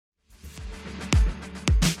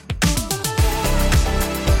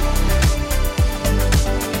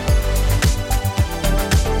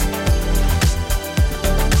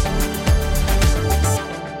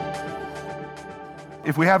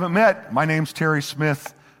if we haven't met, my name's Terry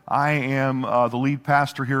Smith. I am the lead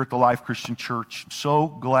pastor here at the Life Christian Church. So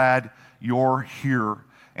glad you're here.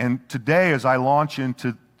 And today, as I launch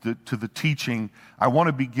into the teaching, I want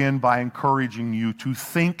to begin by encouraging you to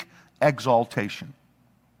think exaltation.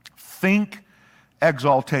 Think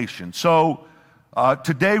exaltation. So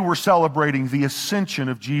today we're celebrating the ascension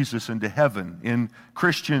of Jesus into heaven. In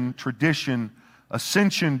Christian tradition,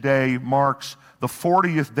 Ascension Day marks the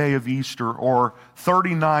 40th day of Easter, or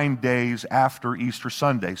 39 days after Easter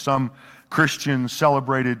Sunday. Some Christians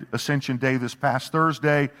celebrated Ascension Day this past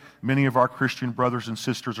Thursday. Many of our Christian brothers and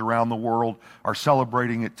sisters around the world are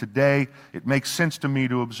celebrating it today. It makes sense to me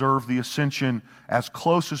to observe the Ascension as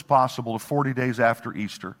close as possible to 40 days after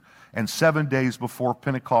Easter and 7 days before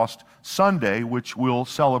Pentecost Sunday, which we'll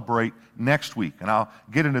celebrate next week. And I'll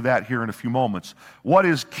get into that here in a few moments. What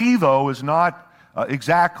is key, though, is not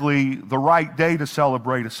exactly the right day to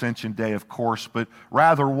celebrate Ascension Day, of course, but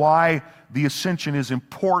rather why the Ascension is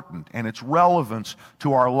important and its relevance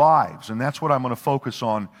to our lives. And that's what I'm going to focus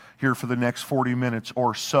on here for the next 40 minutes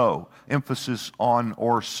or so. Emphasis on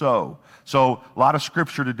or so. So, a lot of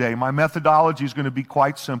scripture today. My methodology is going to be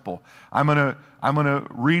quite simple. I'm going to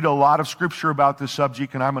read a lot of scripture about this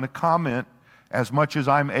subject, and I'm going to comment as much as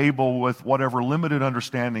I'm able with whatever limited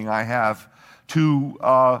understanding I have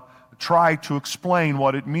to try to explain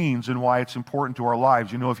what it means and why it's important to our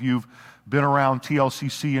lives. You know, if you've been around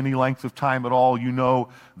TLCC any length of time at all, you know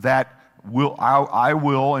that I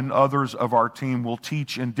will and others of our team will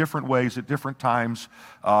teach in different ways at different times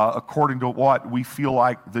according to what we feel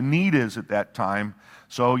like the need is at that time.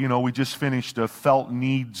 So, you know, we just finished a felt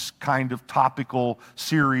needs kind of topical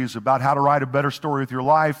series about how to write a better story with your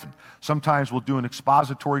life. Sometimes we'll do an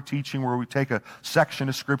expository teaching where we take a section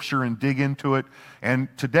of scripture and dig into it. And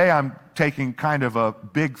today I'm taking kind of a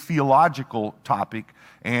big theological topic,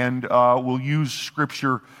 and we'll use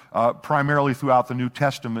scripture primarily throughout the New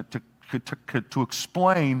Testament to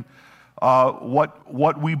explain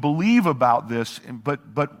what we believe about this, but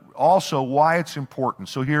also why it's important.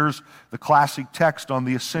 So here's the classic text on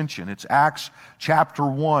the ascension. It's Acts chapter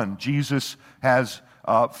 1. Jesus has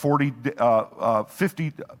 50,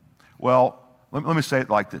 well, let me say it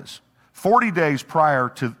like this. 40 days prior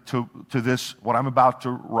to this, what I'm about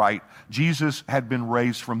to write, Jesus had been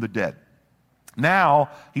raised from the dead. Now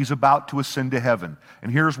he's about to ascend to heaven.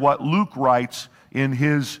 And here's what Luke writes in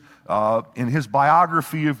his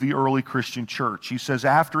biography of the early Christian church. He says,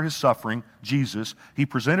 after his suffering, Jesus, he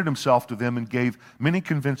presented himself to them and gave many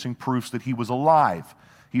convincing proofs that he was alive.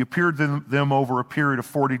 He appeared to them over a period of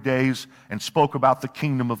 40 days and spoke about the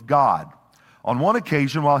kingdom of God. On one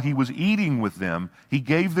occasion, while he was eating with them, he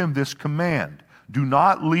gave them this command: do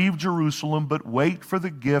not leave Jerusalem, but wait for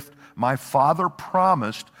the gift my Father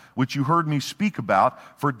promised, which you heard me speak about.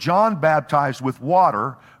 For John baptized with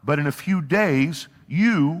water, but in a few days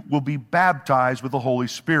you will be baptized with the Holy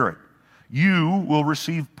Spirit. You will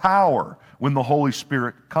receive power when the Holy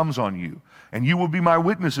Spirit comes on you. And you will be my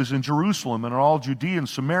witnesses in Jerusalem and in all Judea and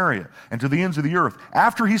Samaria and to the ends of the earth.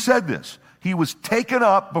 After he said this, he was taken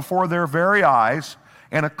up before their very eyes,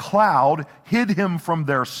 and a cloud hid him from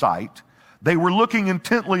their sight. They were looking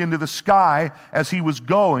intently into the sky as he was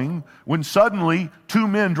going, when suddenly 2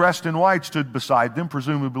 men dressed in white stood beside them,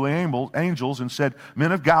 presumably angels, and said,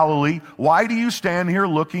 Men of Galilee, why do you stand here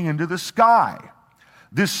looking into the sky?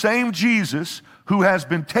 This same Jesus who has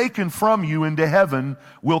been taken from you into heaven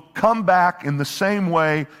will come back in the same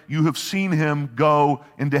way you have seen him go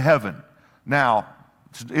into heaven. Now,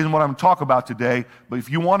 this isn't what I'm going to talk about today, but if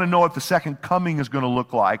you want to know what the second coming is going to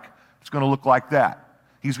look like, it's going to look like that.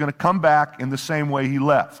 He's going to come back in the same way he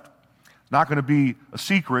left. It's not going to be a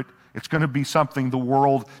secret. It's going to be something the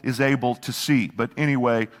world is able to see. But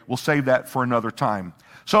anyway, we'll save that for another time.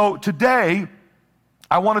 So today,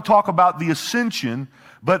 I want to talk about the ascension,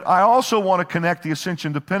 but I also want to connect the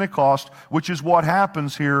ascension to Pentecost, which is what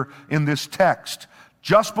happens here in this text.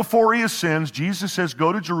 Just before he ascends, Jesus says,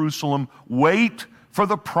 go to Jerusalem, wait for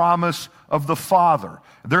the promise of the Father.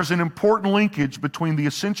 There's an important linkage between the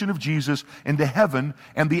ascension of Jesus into heaven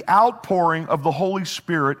and the outpouring of the Holy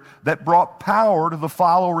Spirit that brought power to the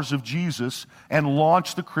followers of Jesus and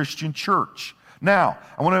launched the Christian church. Now,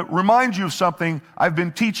 I want to remind you of something I've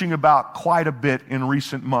been teaching about quite a bit in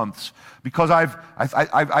recent months, because I've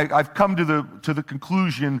come to the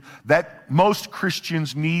conclusion that most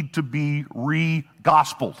Christians need to be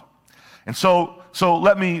re-gospeled. And so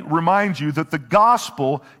let me remind you that the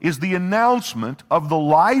gospel is the announcement of the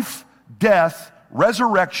life, death,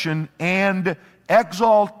 resurrection, and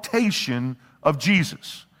exaltation of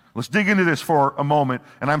Jesus. Let's dig into this for a moment,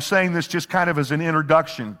 and I'm saying this just kind of as an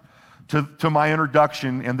introduction to my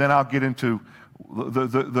introduction, and then I'll get into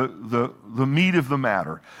the meat of the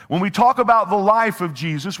matter. When we talk about the life of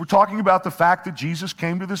Jesus, we're talking about the fact that Jesus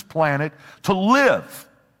came to this planet to live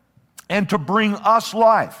and to bring us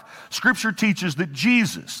life. Scripture teaches that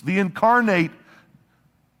Jesus, the incarnate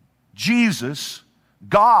Jesus,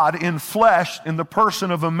 God in flesh, in the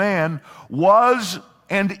person of a man, was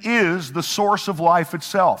and is the source of life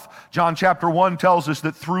itself. John chapter 1 tells us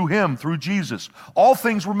that through him, through Jesus, all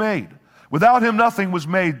things were made. Without him, nothing was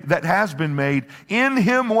made that has been made. In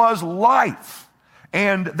him was life,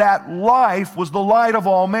 and that life was the light of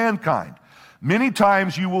all mankind. Many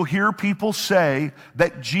times you will hear people say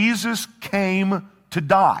that Jesus came to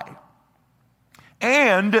die.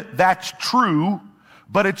 And that's true,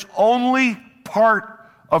 but it's only part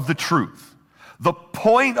of the truth. The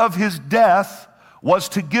point of his death was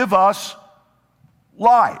to give us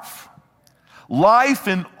life. Life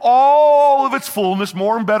in all of its fullness,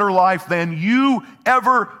 more and better life than you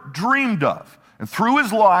ever dreamed of. And through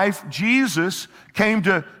his life, Jesus came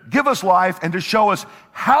to give us life and to show us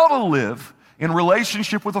how to live in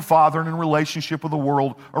relationship with the Father and in relationship with the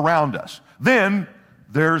world around us. Then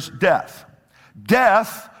there's death.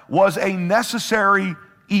 Death was a necessary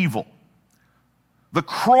evil. The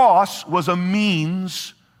cross was a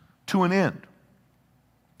means to an end.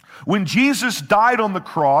 When Jesus died on the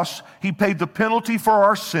cross, he paid the penalty for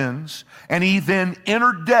our sins, and he then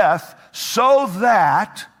entered death so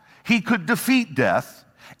that he could defeat death,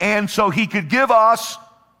 and so he could give us,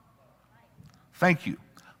 thank you,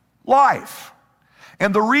 life.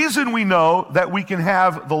 And the reason we know that we can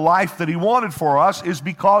have the life that he wanted for us is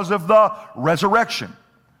because of the resurrection.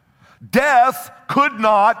 Death could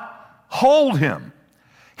not hold him.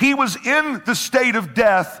 He was in the state of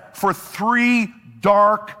death for 3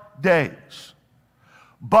 dark days.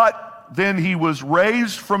 But then he was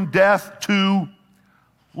raised from death to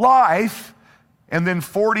life, and then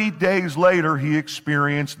 40 days later he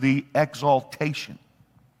experienced the exaltation.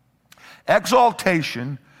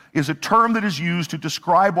 Exaltation is a term that is used to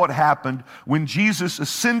describe what happened when Jesus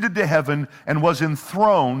ascended to heaven and was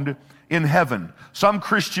enthroned in heaven. Some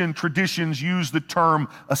Christian traditions use the term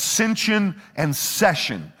ascension and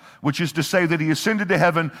session, which is to say that he ascended to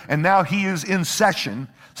heaven and now he is in session,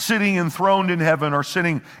 sitting enthroned in heaven, or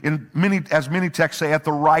sitting in as many texts say, at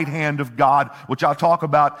the right hand of God, which I'll talk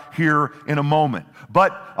about here in a moment.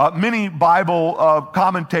 But many Bible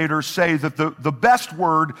commentators say that the best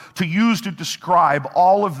word to use to describe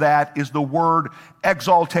all of that is the word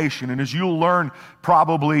exaltation. And as you'll learn,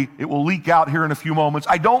 probably it will leak out here in a few moments,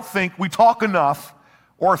 I don't think we talk enough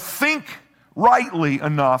or think rightly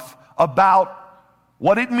enough about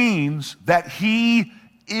what it means that he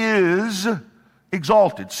is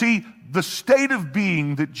exalted. See, the state of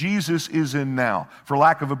being that Jesus is in now, for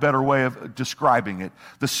lack of a better way of describing it,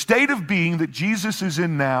 the state of being that Jesus is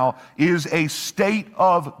in now is a state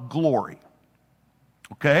of glory.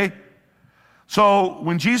 Okay? So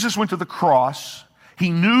when Jesus went to the cross, he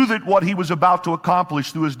knew that what he was about to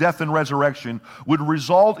accomplish through his death and resurrection would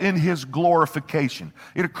result in his glorification.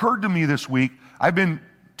 It occurred to me this week, I've been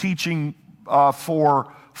teaching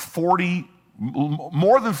for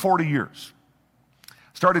more than 40 years.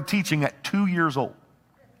 Started teaching at 2 years old.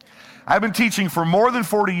 I've been teaching for more than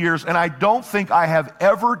 40 years, and I don't think I have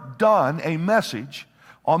ever done a message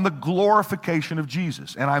on the glorification of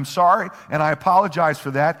Jesus. And I'm sorry, and I apologize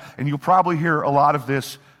for that, and you'll probably hear a lot of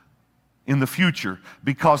this in the future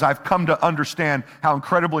because I've come to understand how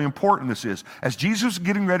incredibly important this is. As Jesus was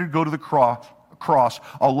getting ready to go to the cross,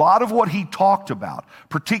 a lot of what he talked about,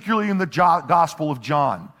 particularly in the Gospel of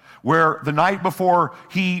John, where the night before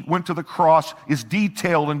he went to the cross is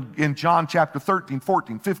detailed in John chapter 13,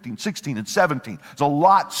 14, 15, 16, and 17. There's a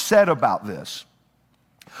lot said about this.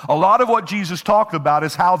 A lot of what Jesus talked about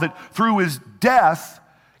is how that through his death,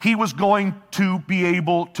 he was going to be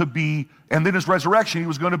able to be, and then his resurrection, he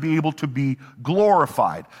was going to be able to be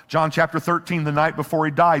glorified. John chapter 13, the night before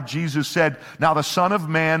he died, Jesus said, "Now the Son of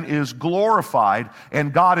Man is glorified,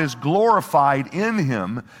 and God is glorified in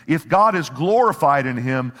him. If God is glorified in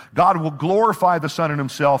him, God will glorify the Son in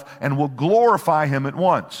himself and will glorify him at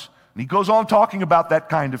once." And he goes on talking about that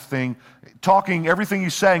kind of thing. Everything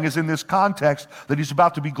he's saying is in this context that he's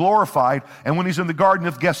about to be glorified. And when he's in the Garden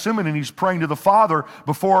of Gethsemane and he's praying to the Father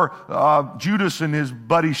before Judas and his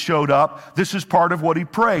buddies showed up, this is part of what he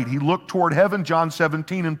prayed. He looked toward heaven, John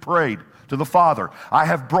 17, and prayed to the Father, "I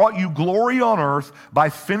have brought you glory on earth by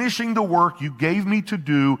finishing the work you gave me to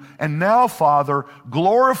do. And now, Father,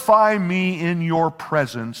 glorify me in your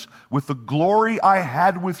presence with the glory I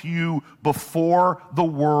had with you before the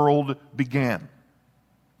world began."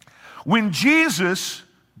 When Jesus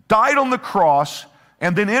died on the cross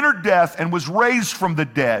and then entered death and was raised from the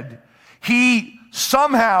dead, he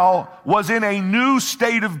somehow was in a new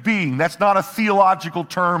state of being. That's not a theological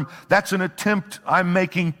term. That's an attempt I'm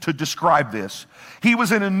making to describe this. He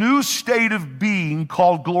was in a new state of being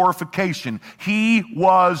called glorification. He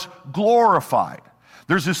was glorified.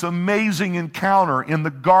 There's this amazing encounter in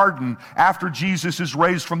the garden after Jesus is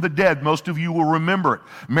raised from the dead. Most of you will remember it.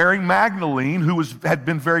 Mary Magdalene, who had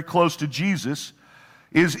been very close to Jesus,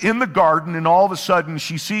 is in the garden, and all of a sudden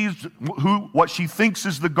she sees what she thinks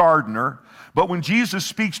is the gardener. But when Jesus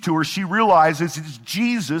speaks to her, she realizes it's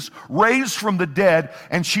Jesus raised from the dead,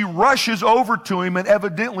 and she rushes over to him, and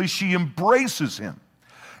evidently she embraces him.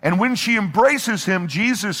 And when she embraces him,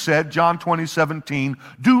 Jesus said, John 20:17,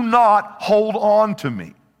 "Do not hold on to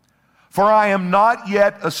me, for I am not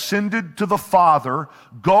yet ascended to the Father.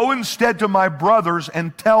 Go instead to my brothers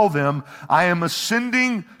and tell them, I am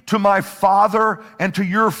ascending to my Father and to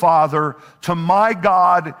your Father, to my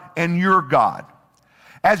God and your God."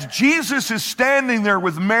 As Jesus is standing there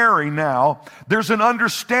with Mary now, there's an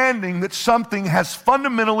understanding that something has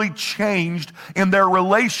fundamentally changed in their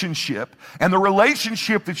relationship. And the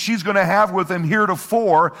relationship that she's going to have with him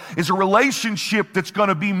heretofore is a relationship that's going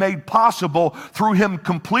to be made possible through him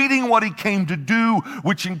completing what he came to do,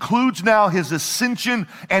 which includes now his ascension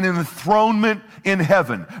and enthronement in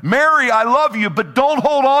heaven. Mary, I love you, but don't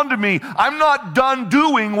hold on to me. I'm not done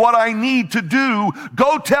doing what I need to do.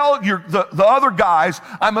 Go tell the other guys,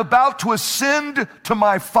 I'm about to ascend to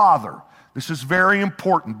my Father. This is very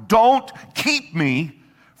important. Don't keep me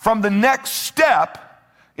from the next step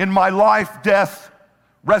in my life, death,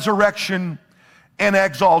 resurrection, and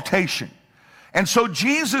exaltation. And so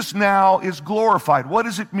Jesus now is glorified. What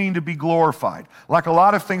does it mean to be glorified? Like a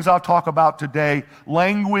lot of things I'll talk about today,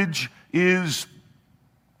 language is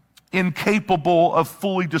incapable of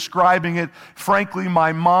fully describing it. Frankly,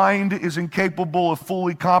 my mind is incapable of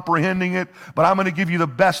fully comprehending it, but I'm going to give you the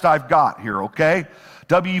best I've got here, okay?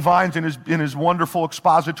 W.E. Vines, in his wonderful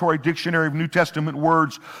expository dictionary of New Testament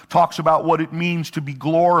words, talks about what it means to be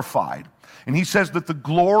glorified. And he says that the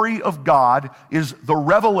glory of God is the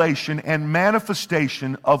revelation and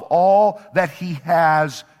manifestation of all that he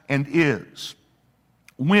has and is.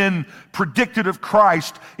 When predicted of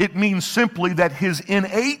Christ, it means simply that his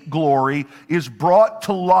innate glory is brought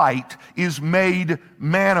to light, is made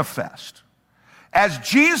manifest. As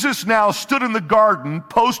Jesus now stood in the garden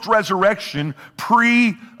post-resurrection,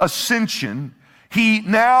 pre-ascension, he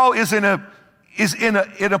now is in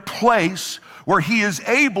a place where he is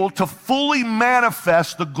able to fully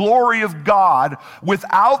manifest the glory of God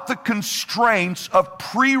without the constraints of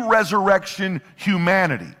pre-resurrection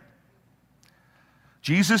humanity.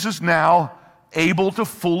 Jesus is now able to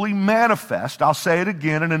fully manifest, I'll say it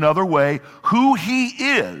again in another way, who he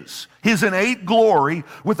is, his innate glory,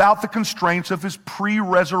 without the constraints of his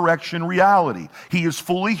pre-resurrection reality. He is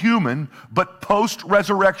fully human, but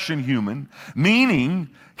post-resurrection human, meaning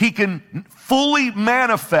he can fully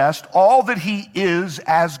manifest all that he is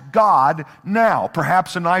as God now.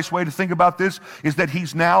 Perhaps a nice way to think about this is that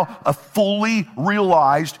he's now a fully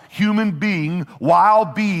realized human being while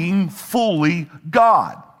being fully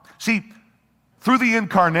God. See, through the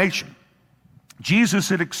incarnation, Jesus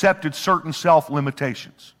had accepted certain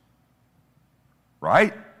self-limitations,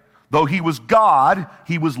 right? Though he was God,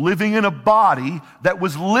 he was living in a body that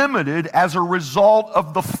was limited as a result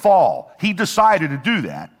of the fall. He decided to do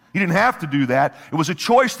that. He didn't have to do that. It was a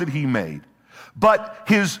choice that he made. But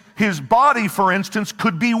his body, for instance,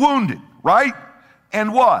 could be wounded, right?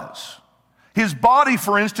 And was. His body,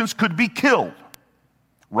 for instance, could be killed,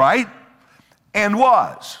 right? And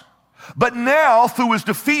was. But now, through his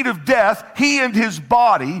defeat of death, he and his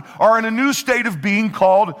body are in a new state of being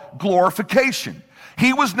called glorification.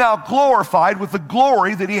 He was now glorified with the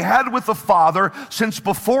glory that he had with the Father since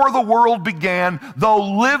before the world began,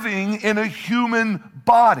 though living in a human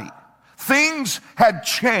body. Things had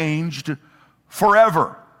changed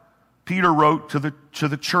forever. Peter wrote to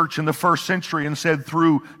the church in the first century and said,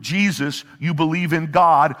 through Jesus, you believe in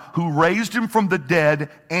God who raised him from the dead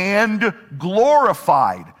and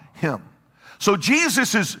glorified him. So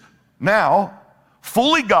Jesus is now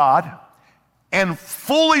fully God and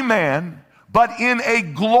fully man, but in a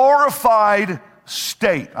glorified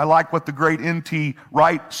state. I like what the great N.T.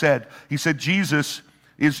 Wright said. He said Jesus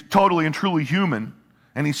is totally and truly human,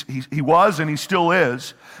 and he was and he still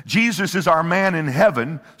is. Jesus is our man in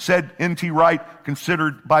heaven, said N.T. Wright,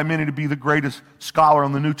 considered by many to be the greatest scholar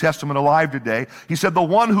in the New Testament alive today. He said, the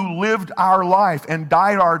one who lived our life and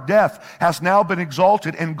died our death has now been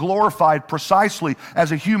exalted and glorified precisely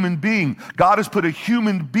as a human being. God has put a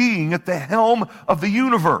human being at the helm of the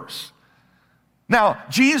universe. Now,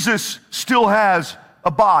 Jesus still has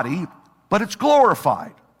a body, but it's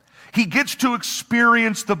glorified. He gets to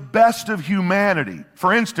experience the best of humanity.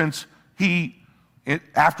 For instance,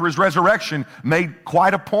 after his resurrection, made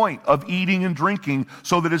quite a point of eating and drinking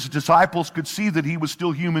so that his disciples could see that he was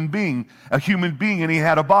still a human being, and he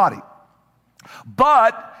had a body.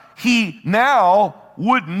 But he now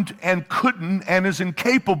wouldn't and couldn't and is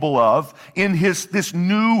incapable of, in this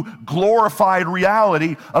new glorified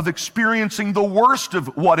reality of experiencing the worst of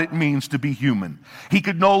what it means to be human. He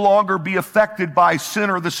could no longer be affected by sin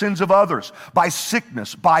or the sins of others, by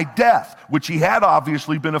sickness, by death, which he had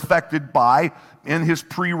obviously been affected by in his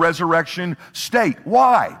pre-resurrection state.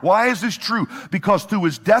 Why? Why is this true? Because through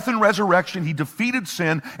his death and resurrection, he defeated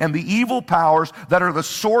sin and the evil powers that are the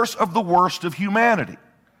source of the worst of humanity.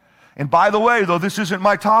 And by the way, though this isn't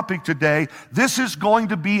my topic today, this is going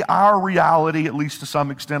to be our reality, at least to some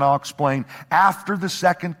extent I'll explain, after the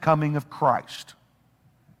second coming of Christ.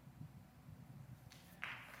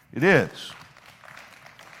 It is.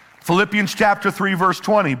 Philippians chapter 3, verse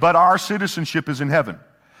 20, but our citizenship is in heaven,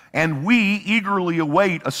 and we eagerly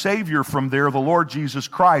await a Savior from there, the Lord Jesus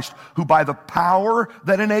Christ, who by the power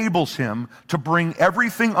that enables him to bring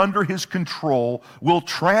everything under his control will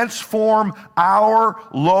transform our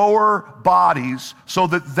lower bodies so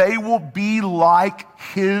that they will be like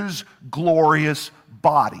his glorious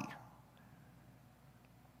body.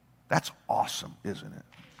 That's awesome, isn't it?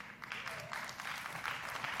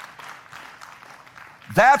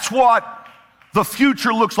 That's what the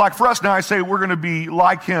future looks like for us. Now I say we're going to be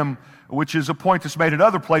like him, which is a point that's made at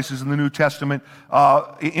other places in the New Testament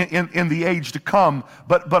in the age to come.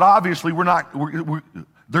 But obviously we're not.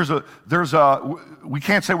 We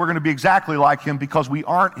can't say we're going to be exactly like him because we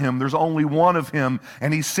aren't him. There's only one of him,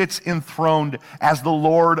 and he sits enthroned as the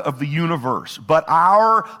Lord of the universe. But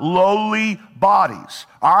our lowly bodies,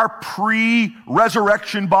 our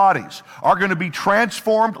pre-resurrection bodies, are going to be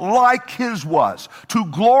transformed like his was to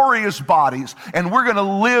glorious bodies, and we're going to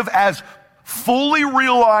live as fully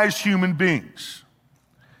realized human beings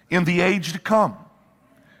in the age to come.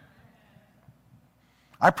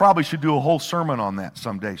 I probably should do a whole sermon on that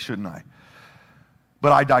someday, shouldn't I?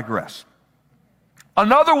 But I digress.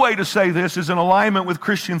 Another way to say this is in alignment with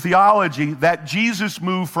Christian theology, that Jesus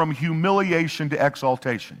moved from humiliation to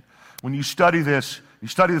exaltation. When you study this, you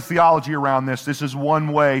study the theology around this, this is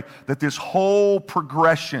one way that this whole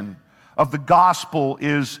progression of the gospel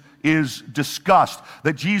is discussed,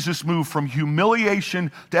 that Jesus moved from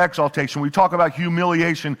humiliation to exaltation. When we talk about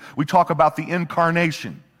humiliation, we talk about the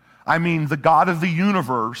incarnation. I mean, the God of the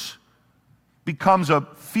universe becomes a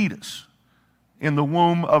fetus in the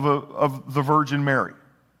womb of the Virgin Mary.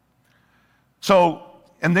 So,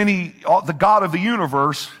 and then the God of the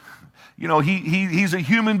universe, he's a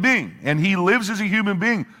human being, and he lives as a human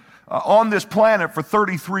being on this planet for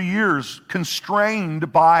 33 years,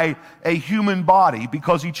 constrained by a human body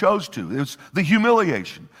because he chose to. It's the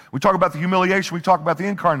humiliation. We talk about the humiliation, we talk about the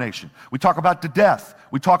incarnation, we talk about the death,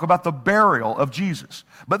 we talk about the burial of Jesus.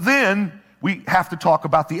 But then we have to talk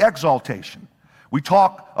about the exaltation. We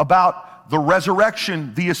talk about the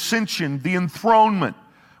resurrection, the ascension, the enthronement.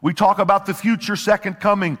 We talk about the future second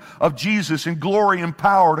coming of Jesus in glory and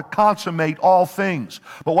power to consummate all things.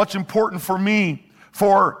 But what's important for me,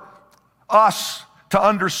 for us to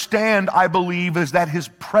understand, I believe, is that his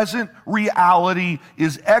present reality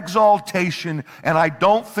is exaltation, and I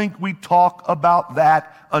don't think we talk about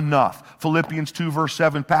that enough. Philippians 2 verse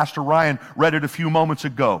 7, Pastor Ryan read it a few moments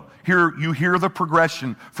ago. Here you hear the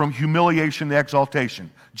progression from humiliation to exaltation.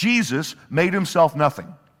 Jesus made himself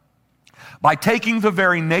nothing. By taking the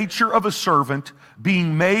very nature of a servant,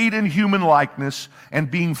 being made in human likeness, and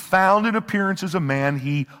being found in appearance as a man,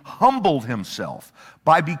 he humbled himself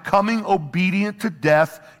by becoming obedient to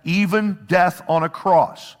death, even death on a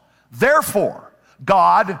cross. Therefore,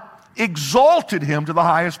 God exalted him to the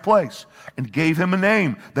highest place and gave him a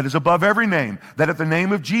name that is above every name, that at the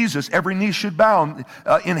name of Jesus every knee should bow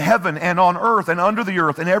in heaven and on earth and under the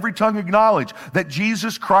earth, and every tongue acknowledge that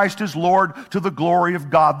Jesus Christ is Lord, to the glory of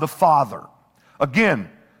God the Father. Again,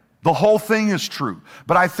 the whole thing is true.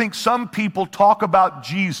 But I think some people talk about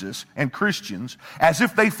Jesus and Christians as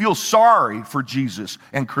if they feel sorry for Jesus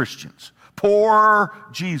and Christians. Poor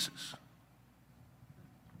Jesus.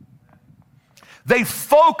 They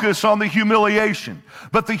focus on the humiliation,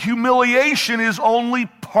 but the humiliation is only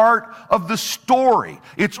part of the story.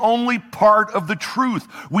 It's only part of the truth.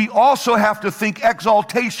 We also have to think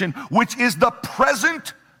exaltation, which is the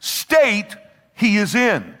present state he is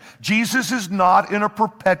in. Jesus is not in a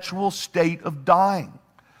perpetual state of dying.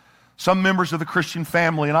 Some members of the Christian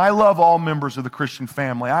family, and I love all members of the Christian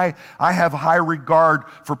family. I have high regard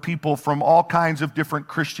for people from all kinds of different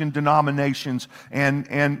Christian denominations,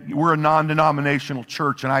 and we're a non-denominational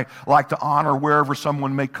church, and I like to honor wherever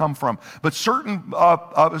someone may come from. But certain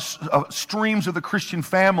streams of the Christian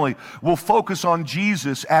family will focus on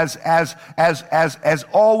Jesus as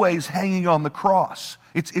always hanging on the cross.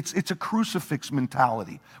 It's a crucifix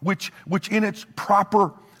mentality, which in its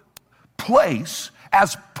proper place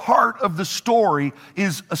as part of the story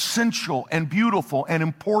is essential and beautiful and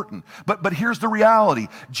important. But here's the reality.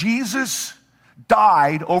 Jesus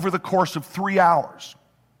died over the course of 3 hours.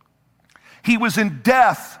 He was in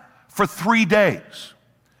death for 3 days.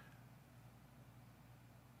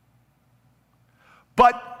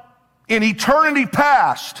 But in eternity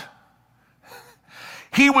past,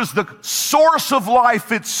 he was the source of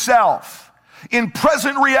life itself. In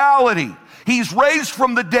present reality, he's raised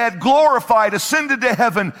from the dead, glorified, ascended to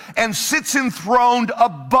heaven, and sits enthroned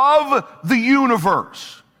above the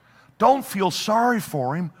universe. Don't feel sorry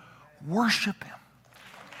for him. Worship him.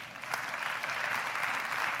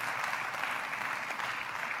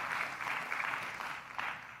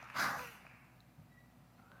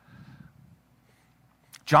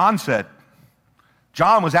 John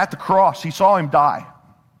was at the cross. He saw him die.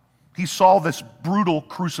 He saw this brutal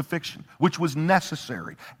crucifixion, which was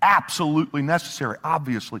necessary, absolutely necessary,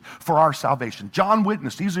 obviously, for our salvation. John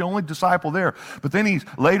witnessed. He's the only disciple there. But then he's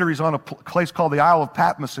on a place called the Isle of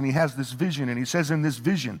Patmos, and he has this vision. And he says in this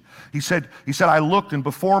vision, he said, I looked, and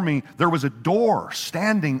before me there was a door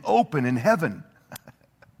standing open in heaven.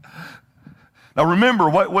 Now remember,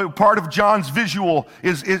 what part of John's visual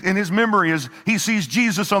is in his memory is he sees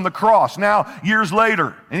Jesus on the cross. Now, years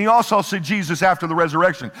later, and he also said Jesus after the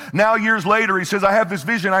resurrection. Now, years later, he says, I have this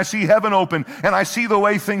vision. I see heaven open, and I see the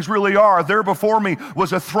way things really are. There before me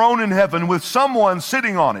was a throne in heaven with someone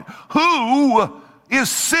sitting on it. Who is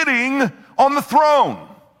sitting on the throne?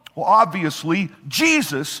 Well, obviously,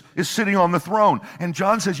 Jesus is sitting on the throne. And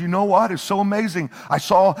John says, you know what? It's so amazing. I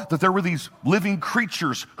saw that there were these living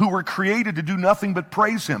creatures who were created to do nothing but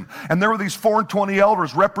praise him. And there were these 4 and 20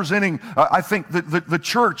 elders representing, I think, the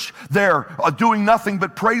church there, doing nothing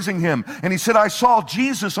but praising him. And he said, I saw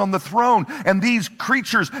Jesus on the throne, and these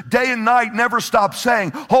creatures day and night never stopped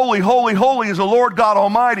saying, holy, holy, holy is the Lord God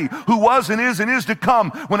Almighty, who was and is to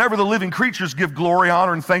come. Whenever the living creatures give glory,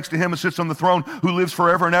 honor, and thanks to him who sits on the throne, who lives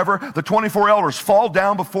forever and ever, the 24 elders fall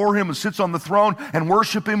down before him who sits on the throne and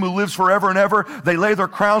worship him who lives forever and ever. They lay their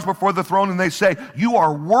crowns before the throne and they say, you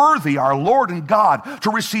are worthy, our Lord and God, to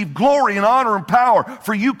receive glory and honor and power,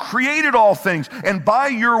 for you created all things, and by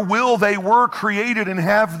your will they were created and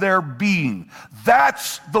have their being.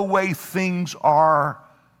 That's the way things are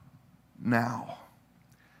now.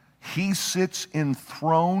 He sits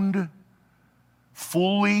enthroned,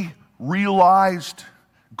 fully realized,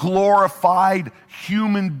 glorified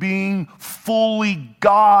human being, fully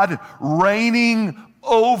God, reigning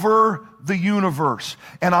over the universe.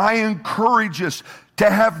 And I encourage us to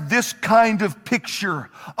have this kind of picture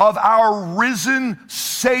of our risen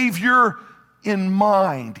Savior in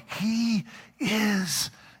mind. He is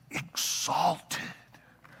exalted.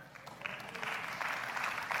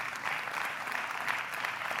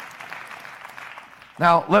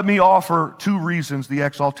 Now, let me offer 2 reasons the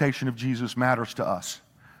exaltation of Jesus matters to us.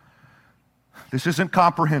 This isn't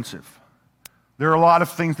comprehensive. There are a lot of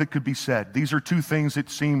things that could be said. These are 2 things that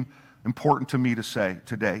seem important to me to say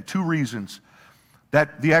today. 2 reasons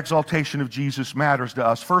that the exaltation of Jesus matters to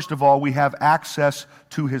us. First of all, we have access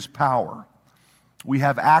to his power. We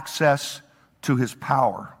have access to his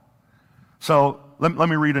power. So let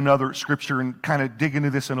me read another scripture and kind of dig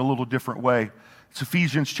into this in a little different way. It's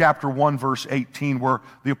Ephesians chapter 1, verse 18, where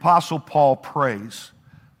the Apostle Paul prays.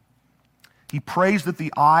 He prays that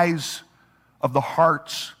the eyes of the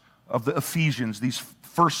hearts of the Ephesians, these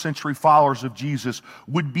first century followers of Jesus,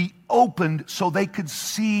 would be opened so they could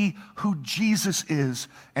see who Jesus is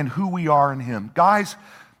and who we are in him. Guys,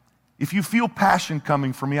 if you feel passion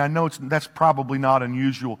coming from me, I know that's probably not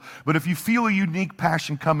unusual, but if you feel a unique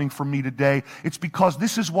passion coming from me today, it's because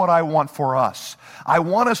this is what I want for us. I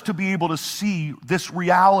want us to be able to see this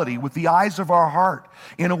reality with the eyes of our heart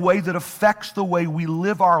in a way that affects the way we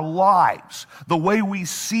live our lives, the way we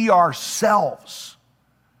see ourselves.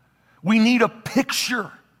 We need a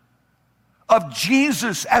picture of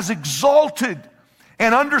Jesus as exalted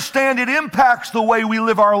and understand it impacts the way we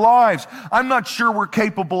live our lives. I'm not sure we're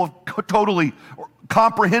capable of totally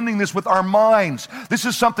comprehending this with our minds. This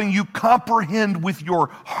is something you comprehend with your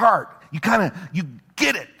heart. You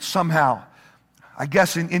get it somehow. I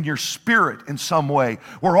guess in your spirit in some way,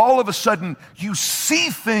 where all of a sudden you see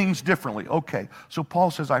things differently. Okay, so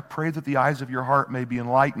Paul says, I pray that the eyes of your heart may be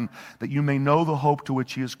enlightened, that you may know the hope to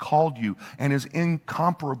which he has called you, and his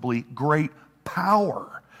incomparably great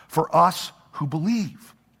power for us who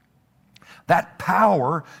believe. That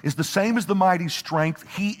power is the same as the mighty strength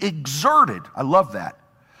he exerted. I love that.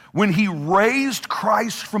 When he raised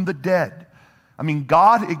Christ from the dead. I mean,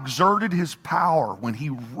 God exerted his power when he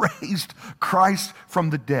raised Christ from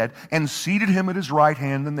the dead and seated him at his right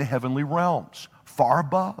hand in the heavenly realms, far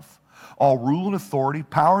above all rule and authority,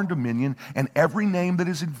 power and dominion, and every name that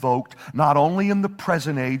is invoked, not only in the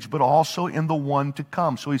present age, but also in the one to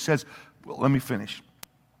come. So he says, well, let me finish.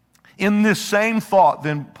 In this same thought,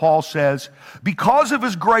 then, Paul says, because of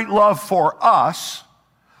his great love for us,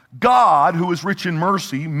 God, who is rich in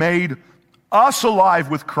mercy, made us alive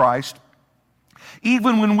with Christ.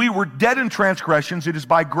 Even when we were dead in transgressions, it is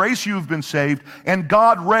by grace you have been saved, and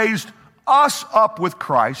God raised us up with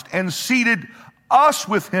Christ and seated us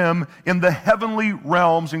with him in the heavenly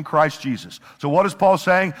realms in Christ Jesus. So what is Paul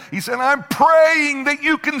saying? He said, I'm praying that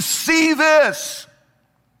you can see this.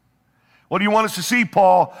 What do you want us to see,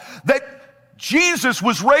 Paul? That Jesus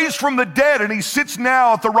was raised from the dead and he sits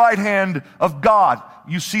now at the right hand of God.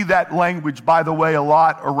 You see that language, by the way, a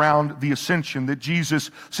lot around the ascension, that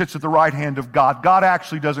Jesus sits at the right hand of God. God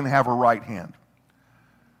actually doesn't have a right hand.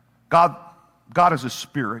 God is a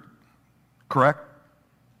spirit, correct?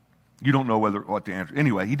 You don't know what to answer.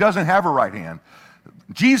 Anyway, he doesn't have a right hand.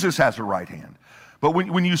 Jesus has a right hand. But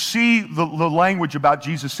when you see the language about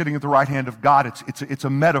Jesus sitting at the right hand of God, it's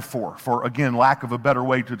a metaphor for, again, lack of a better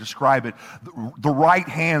way to describe it. The right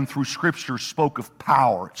hand through Scripture spoke of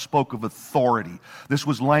power. It spoke of authority. This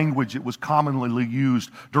was language that was commonly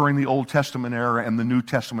used during the Old Testament era and the New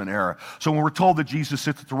Testament era. So when we're told that Jesus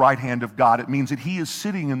sits at the right hand of God, it means that he is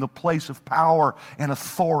sitting in the place of power and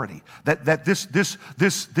authority. That this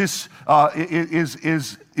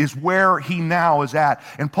is where he now is at.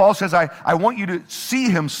 And Paul says, I want you to see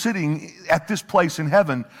him sitting at this place in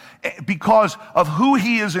heaven. Because of who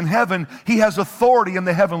he is in heaven, he has authority in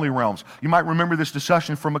the heavenly realms. You might remember this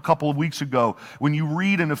discussion from a couple of weeks ago. When you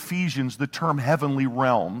read in Ephesians the term heavenly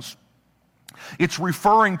realms, it's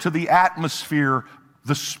referring to the atmosphere,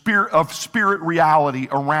 the spirit reality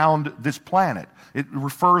around this planet. It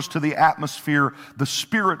refers to the atmosphere, the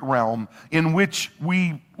spirit realm in which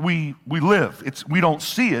we live. We don't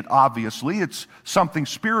see it, obviously. It's something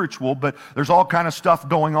spiritual, but there's all kind of stuff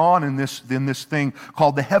going on in this thing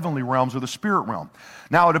called the heavenly realms or the spirit realm.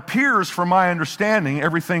 Now, it appears, from my understanding,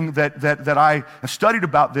 everything that I have studied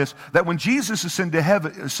about this, that when Jesus ascended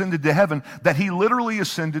to heaven, that he literally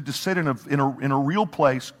ascended to sit in a real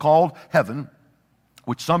place called heaven,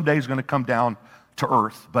 which someday is going to come down to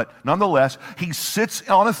earth. But nonetheless, he sits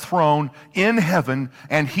on a throne in heaven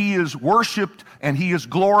and he is worshiped and he is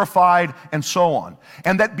glorified and so on.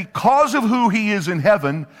 And that because of who he is in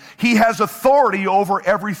heaven, he has authority over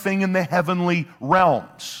everything in the heavenly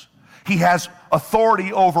realms. He has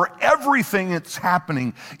authority over everything that's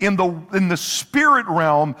happening in the spirit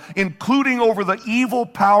realm, including over the evil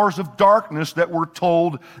powers of darkness that we're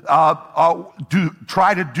told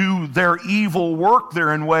try to do their evil work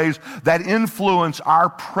there in ways that influence our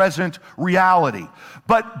present reality.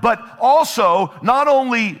 But also, not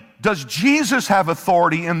only does Jesus have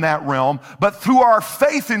authority in that realm, but through our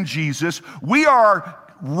faith in Jesus, we are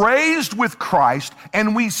raised with Christ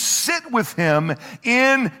and we sit with him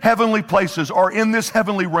in heavenly places or in this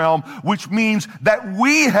heavenly realm, which means that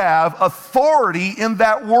we have authority in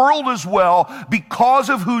that world as well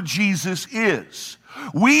because of who Jesus is.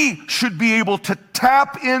 We should be able to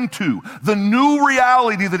tap into the new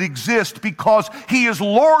reality that exists because he is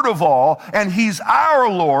Lord of all and he's our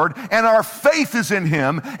Lord and our faith is in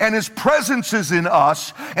him and his presence is in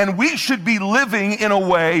us, and we should be living in a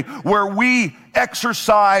way where we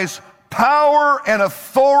exercise power and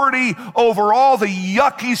authority over all the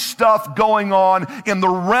yucky stuff going on in the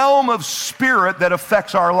realm of spirit that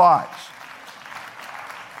affects our lives.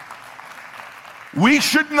 We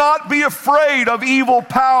should not be afraid of evil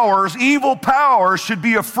powers. Evil powers should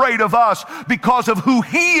be afraid of us because of who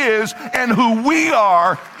he is and who we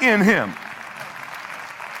are in him.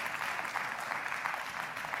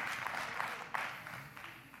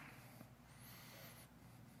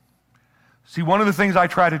 See, one of the things I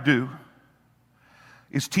try to do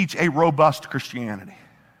is teach a robust Christianity.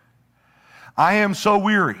 I am so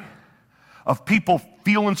weary of people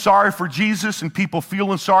feeling sorry for Jesus and people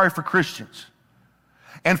feeling sorry for Christians.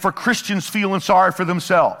 And for Christians feeling sorry for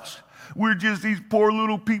themselves. we're just these poor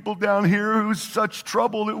little people down here who's such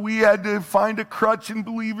trouble that we had to find a crutch and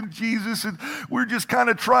believe in Jesus, and we're just kind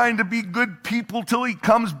of trying to be good people till he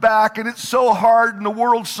comes back, and it's so hard and the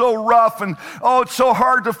world's so rough, and oh, it's so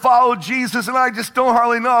hard to follow Jesus, and I just don't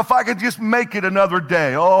hardly know if I could just make it another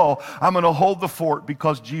day. Oh, I'm going to hold the fort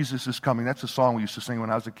because Jesus is coming. That's a song we used to sing when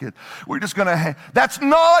I was a kid. We're just going to That's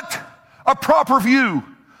not a proper view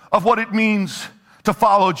of what it means to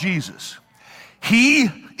follow Jesus. He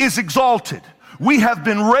is exalted. We have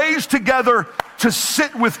been raised together to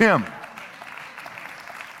sit with him.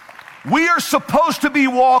 We are supposed to be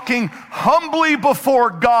walking humbly before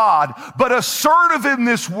God, but assertive in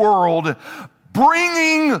this world,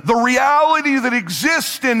 bringing the reality that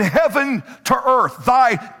exists in heaven to earth.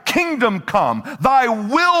 Thy kingdom come, thy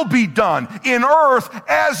will be done in earth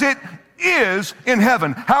as it is in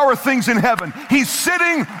heaven. How are things in heaven? He's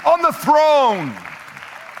sitting on the throne.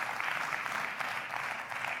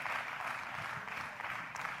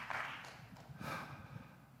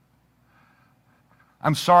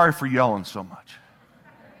 I'm sorry for yelling so much.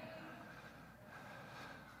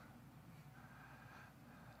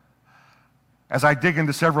 As I dig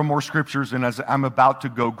into several more scriptures and as I'm about to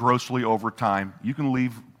go grossly over time, you can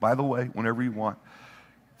leave, by the way, whenever you want.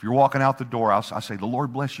 If you're walking out the door, I'll say, the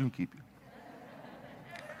Lord bless you and keep you.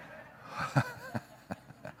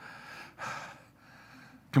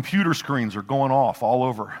 Computer screens are going off all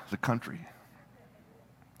over the country.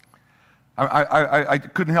 I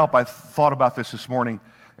couldn't help. I thought about this morning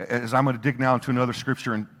as I'm going to dig now into another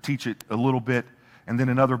scripture and teach it a little bit, and then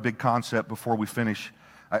another big concept before we finish.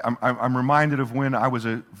 I'm reminded of when I was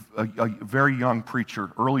a very young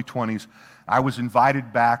preacher, early 20s. I was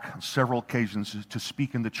invited back on several occasions to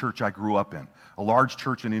speak in the church I grew up in. A large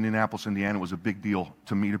church in Indianapolis, Indiana was a big deal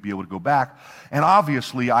to me to be able to go back. And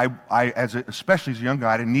obviously, especially as a young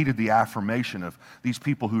guy, I needed the affirmation of these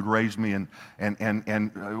people who'd raised me. And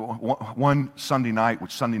one Sunday night,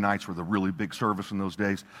 which Sunday nights were the really big service in those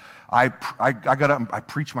days, I got up and I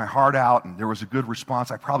preached my heart out, and there was a good response.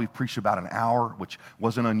 I probably preached about an hour, which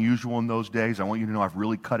wasn't unusual in those days. I want you to know I've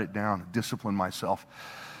really cut it down, disciplined myself.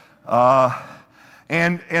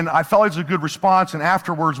 And I felt it was a good response. And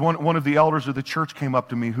afterwards, one of the elders of the church came up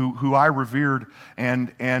to me, who I revered,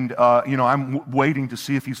 and I'm waiting to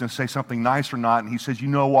see if he's going to say something nice or not. And he says, "You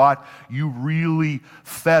know what? You really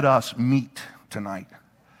fed us meat tonight."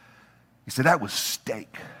 He said, "That was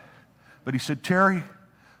steak." But he said, "Terry,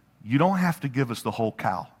 you don't have to give us the whole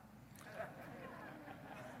cow."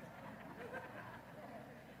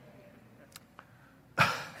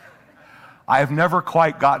 I have never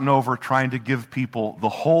quite gotten over trying to give people the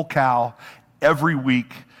whole cow every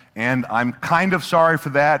week, and I'm kind of sorry for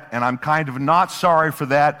that, and I'm kind of not sorry for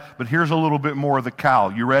that, but here's a little bit more of the cow.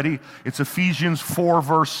 You ready? It's Ephesians 4,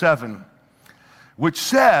 verse 7, which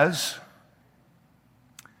says,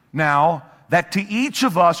 "Now that to each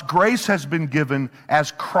of us grace has been given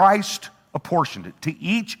as Christ apportioned it." To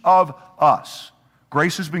each of us.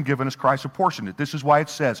 Grace has been given as Christ apportioned it. This is why it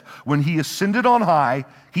says, "When he ascended on high,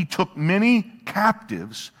 he took many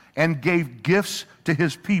captives and gave gifts to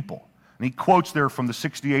his people." And he quotes there from the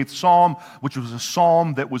 68th Psalm, which was a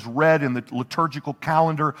psalm that was read in the liturgical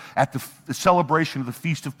calendar at the celebration of the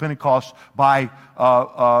Feast of Pentecost by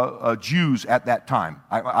Jews at that time.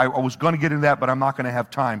 I was going to get into that, but I'm not going to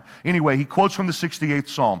have time. Anyway, he quotes from the 68th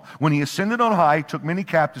Psalm. "When he ascended on high, he took many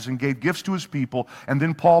captives and gave gifts to his people." And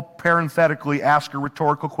then Paul parenthetically asks a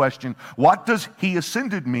rhetorical question. What does he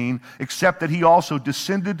ascended mean, except that he also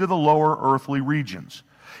descended to the lower earthly regions?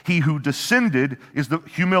 He who descended is the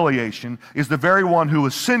humiliation, is the very one who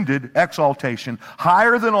ascended, exaltation,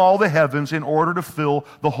 higher than all the heavens in order to fill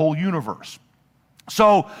the whole universe.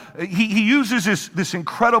 So he uses this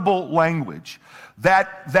incredible language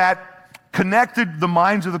that connected the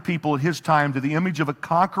minds of the people at his time to the image of a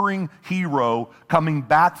conquering hero coming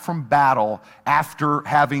back from battle after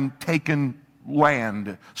having taken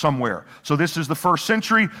land somewhere. So this is the first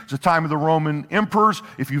century. It's the time of the Roman emperors.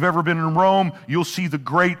 If you've ever been in Rome, you'll see the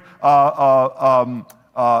great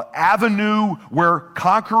avenue where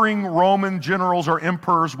conquering Roman generals or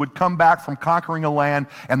emperors would come back from conquering a land,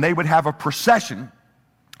 and they would have a procession.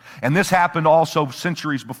 And this happened also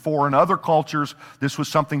centuries before in other cultures. This was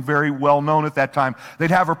something very well known at that time.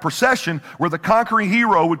 They'd have a procession where the conquering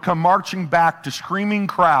hero would come marching back to screaming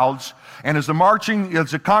crowds. And as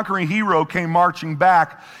the conquering hero came marching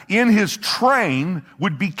back, in his train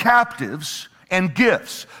would be captives and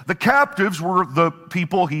gifts. The captives were the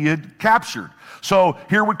people he had captured. So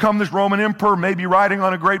here would come this Roman emperor, maybe riding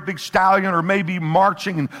on a great big stallion, or maybe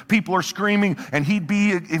marching, and people are screaming, and he'd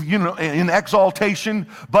be, in exaltation.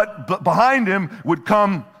 But behind him would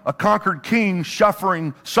come a conquered king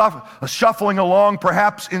shuffling along,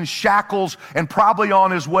 perhaps in shackles, and probably on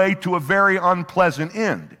his way to a very unpleasant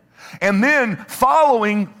end. And then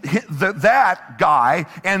following that guy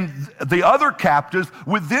and the other captives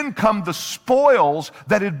would then come the spoils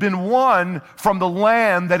that had been won from the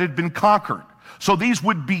land that had been conquered. So these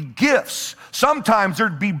would be gifts. Sometimes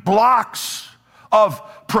there'd be blocks of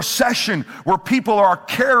procession where people are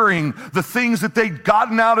carrying the things that they'd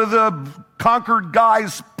gotten out of the conquered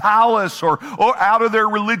guy's palace or out of their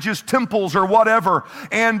religious temples or whatever.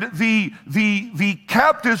 And the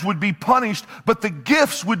captives would be punished, but the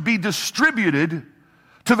gifts would be distributed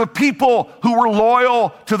to the people who were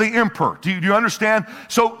loyal to the emperor. Do you understand?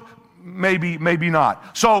 So maybe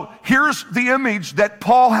not. So here's the image that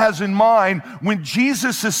Paul has in mind when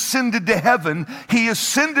Jesus ascended to heaven. He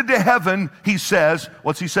ascended to heaven, he says,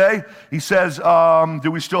 what's he say? He says, do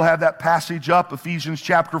we still have that passage up? Ephesians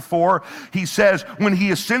chapter 4. He says, when he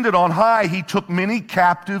ascended on high, he took many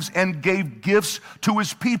captives and gave gifts to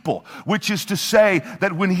his people, which is to say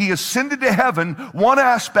that when he ascended to heaven, one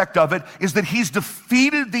aspect of it is that he's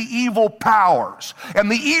defeated the evil powers. And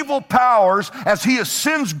the evil powers, as he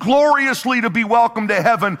ascends gloriously to be welcomed to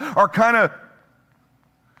heaven, are kind of,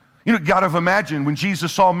 you got to imagine when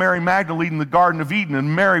Jesus saw Mary Magdalene in the Garden of Eden,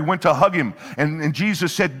 and Mary went to hug him, and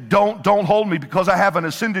Jesus said, don't hold me because I haven't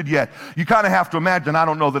ascended yet. You kind of have to imagine, I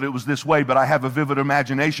don't know that it was this way, but I have a vivid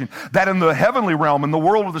imagination, that in the heavenly realm, in the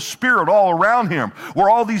world of the Spirit all around him,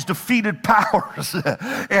 were all these defeated powers.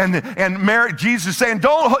 and Mary, Jesus saying,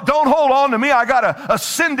 don't hold on to me, I got to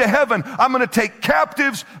ascend to heaven. I'm going to take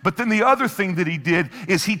captives. But then the other thing that he did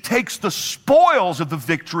is he takes the spoils of the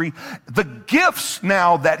victory, the gifts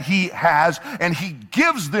now that he has, and he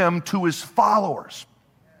gives them to his followers.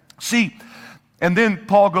 See, and then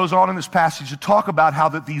Paul goes on in this passage to talk about how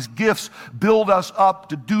that these gifts build us up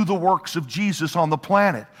to do the works of Jesus on the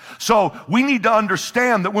planet. So we need to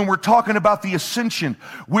understand that when we're talking about the ascension,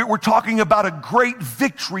 we're talking about a great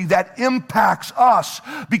victory that impacts us,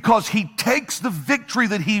 because he takes the victory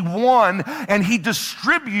that he won and he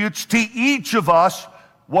distributes to each of us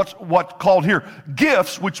what's called here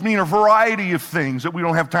gifts, which mean a variety of things that we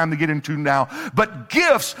don't have time to get into now, but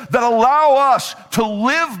gifts that allow us to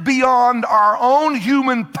live beyond our own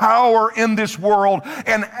human power in this world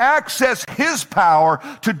and access his power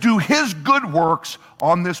to do his good works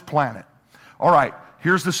on this planet. All right,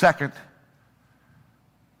 here's the second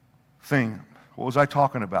thing. What was I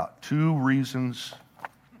talking about? Two reasons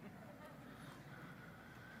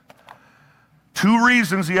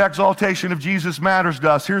the exaltation of Jesus matters to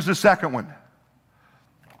us. Here's the second one.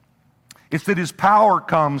 It's that his power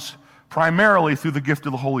comes primarily through the gift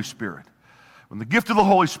of the Holy Spirit. When the gift of the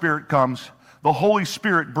Holy Spirit comes, the Holy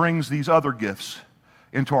Spirit brings these other gifts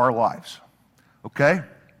into our lives. Okay?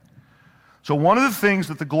 So one of the things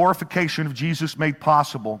that the glorification of Jesus made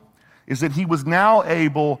possible is that he was now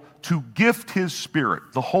able to gift his Spirit,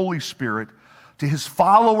 the Holy Spirit, to his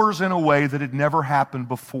followers in a way that had never happened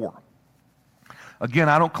before. Again,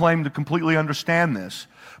 I don't claim to completely understand this,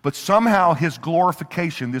 but somehow his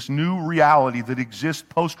glorification, this new reality that exists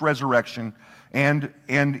post-resurrection and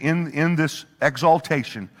in this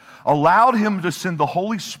exaltation, allowed him to send the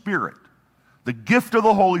Holy Spirit, the gift of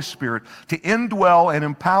the Holy Spirit, to indwell and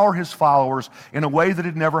empower his followers in a way that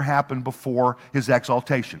had never happened before his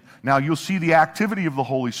exaltation. Now, you'll see the activity of the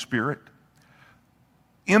Holy Spirit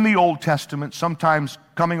in the Old Testament, sometimes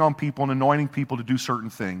coming on people and anointing people to do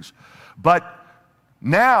certain things. But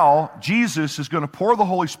now, Jesus is going to pour the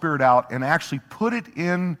Holy Spirit out and actually put it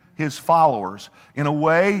in his followers in a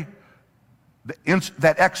way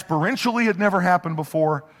that experientially had never happened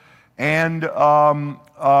before, and in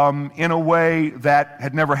a way that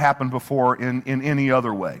had never happened before in any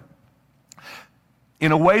other way.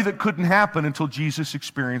 In a way that couldn't happen until Jesus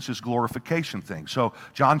experienced his glorification thing. So,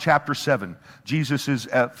 John chapter 7, Jesus is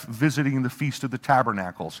visiting the Feast of the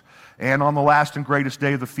Tabernacles. And on the last and greatest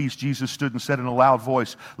day of the feast, Jesus stood and said in a loud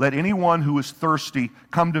voice, "Let anyone who is thirsty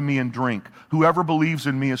come to me and drink. Whoever believes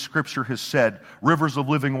in me, as Scripture has said, rivers of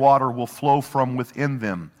living water will flow from within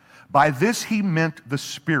them." By this he meant the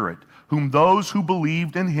Spirit, whom those who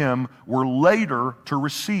believed in him were later to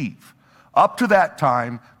receive. Up to that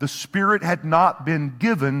time, the Spirit had not been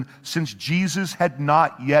given, since Jesus had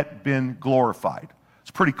not yet been glorified.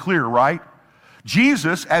 It's pretty clear, right?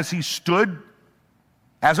 Jesus, as he stood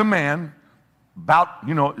as a man, about,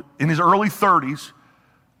 in his early 30s,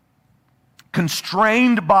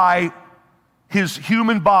 constrained by his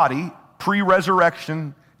human body,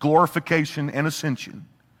 pre-resurrection, glorification, and ascension,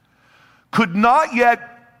 could not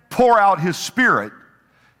yet pour out his Spirit.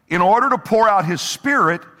 In order to pour out his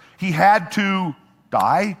Spirit, he had to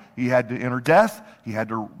die, he had to enter death, he had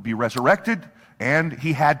to be resurrected, and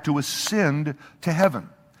he had to ascend to heaven.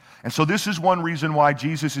 And so this is one reason why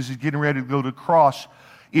Jesus, as he's getting ready to go to the cross,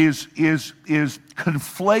 is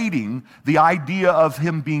conflating the idea of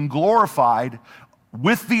him being glorified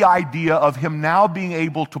with the idea of him now being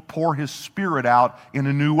able to pour his Spirit out in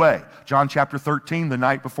a new way. John chapter 13, the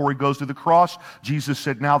night before he goes to the cross, Jesus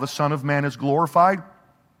said, now the Son of Man is glorified,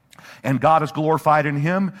 and God is glorified in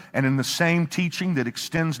him. And in the same teaching that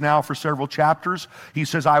extends now for several chapters, he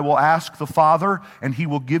says, I will ask the Father, and he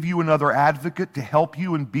will give you another advocate to help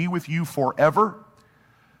you and be with you forever.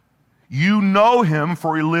 You know him,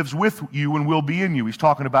 for he lives with you and will be in you. He's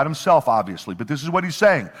talking about himself, obviously, but this is what he's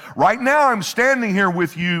saying. Right now, I'm standing here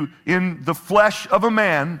with you in the flesh of a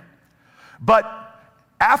man, but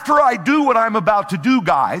after I do what I'm about to do,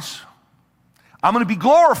 guys, I'm going to be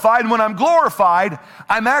glorified, and when I'm glorified,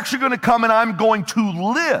 I'm actually going to come and I'm going to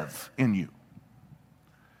live in you.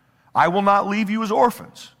 I will not leave you as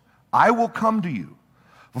orphans. I will come to you.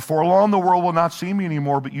 Before long, the world will not see me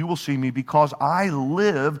anymore, but you will see me. Because I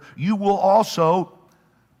live, you will also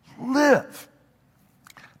live.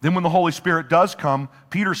 Then when the Holy Spirit does come,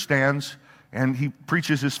 Peter stands and he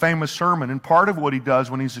preaches his famous sermon. And part of what he does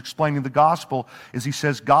when he's explaining the gospel is he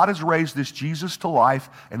says, God has raised this Jesus to life,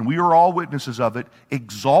 and we are all witnesses of it.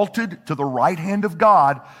 Exalted to the right hand of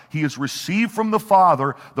God, he has received from the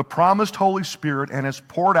Father the promised Holy Spirit and has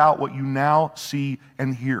poured out what you now see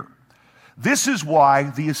and hear. This is why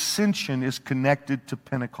the ascension is connected to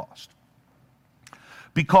Pentecost.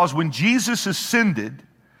 Because when Jesus ascended,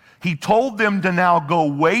 he told them to now go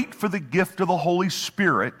wait for the gift of the Holy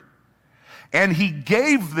Spirit, and he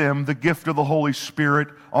gave them the gift of the Holy Spirit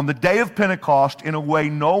on the day of Pentecost in a way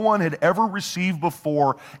no one had ever received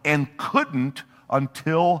before and couldn't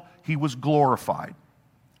until he was glorified.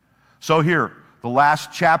 So here, the last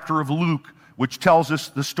chapter of Luke, which tells us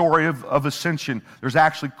the story of ascension. There's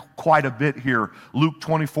actually quite a bit here. Luke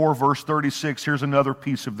 24, verse 36, here's another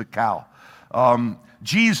piece of the cow.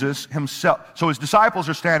 Jesus himself, so his disciples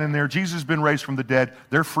are standing there. Jesus has been raised from the dead.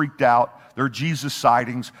 They're freaked out. They're Jesus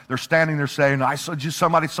sightings. They're standing there saying,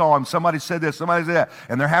 somebody saw him. Somebody said this. Somebody said that.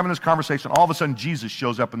 And they're having this conversation. All of a sudden, Jesus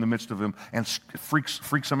shows up in the midst of them and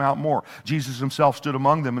freaks them out more. Jesus himself stood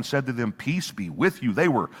among them and said to them, peace be with you. They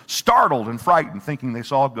were startled and frightened, thinking they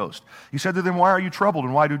saw a ghost. He said to them, why are you troubled,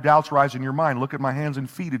 and why do doubts rise in your mind? Look at my hands and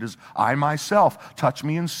feet. It is I myself. Touch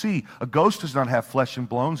me and see. A ghost does not have flesh and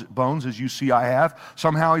bones as you see I have.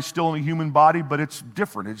 Somehow he's still in a human body, but it's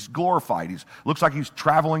different. It's glorified. Looks like he's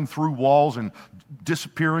traveling through walls and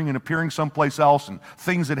disappearing and appearing someplace else, and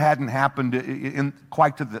things that hadn't happened in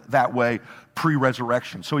quite that way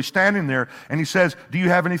pre-resurrection. So he's standing there and he says, do you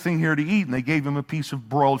have anything here to eat? And they gave him a piece of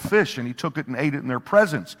broiled fish, and he took it and ate it in their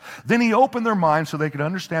presence. Then he opened their minds so they could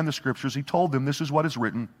understand the scriptures. He told them, this is what is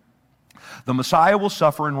written. The Messiah will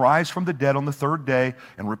suffer and rise from the dead on the third day,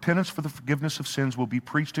 and repentance for the forgiveness of sins will be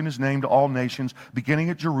preached in his name to all nations, beginning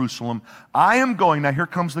at Jerusalem. I am going, now here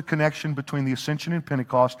comes the connection between the ascension and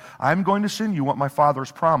Pentecost. I am going to send you what my Father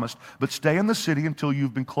has promised, but stay in the city until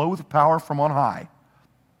you've been clothed with power from on high.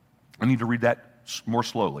 I need to read that more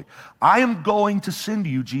slowly. I am going to send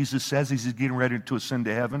you, Jesus says, as he's getting ready to ascend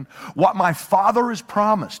to heaven, what my Father has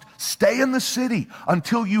promised. Stay in the city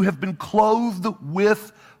until you have been clothed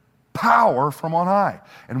with power from on high.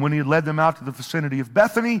 And when he had led them out to the vicinity of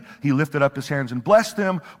Bethany, he lifted up his hands and blessed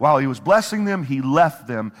them. While he was blessing them, he left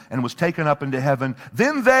them and was taken up into heaven.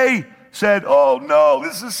 Then they said, oh no,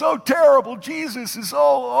 this is so terrible. Jesus is,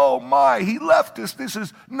 oh my, he left us.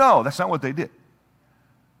 No, that's not what they did.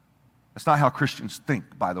 That's not how Christians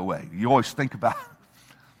think, by the way. You always think about it.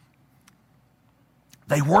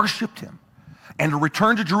 They worshiped him and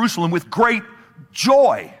returned to Jerusalem with great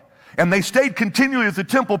joy. And they stayed continually at the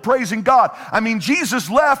temple praising God. I mean, Jesus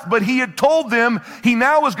left, but he had told them he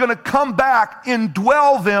now was going to come back,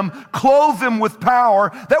 indwell them, clothe them with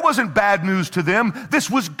power. That wasn't bad news to them. This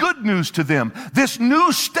was good news to them. This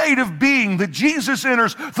new state of being that Jesus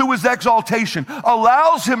enters through his exaltation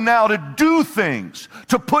allows him now to do things,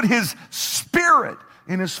 to put his Spirit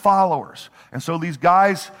in his followers. And so these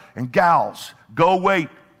guys and gals go wait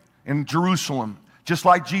in Jerusalem, just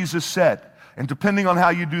like Jesus said. and depending on how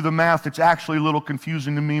you do the math, it's actually a little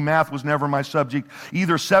confusing to me. Math was never my subject.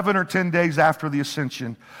 Either 7 or 10 days after the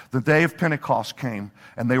ascension, the day of Pentecost came,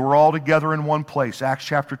 and they were all together in one place. Acts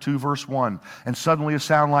chapter 2, verse 1. And suddenly a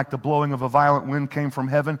sound like the blowing of a violent wind came from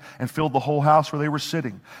heaven and filled the whole house where they were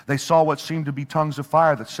sitting. They saw what seemed to be tongues of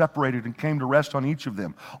fire that separated and came to rest on each of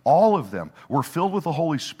them. All of them were filled with the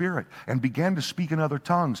Holy Spirit and began to speak in other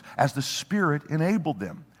tongues as the Spirit enabled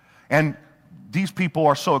them. And these people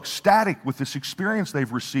are so ecstatic with this experience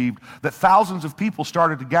they've received that thousands of people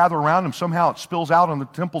started to gather around them. Somehow it spills out on the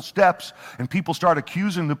temple steps, and people start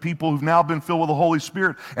accusing the people who've now been filled with the Holy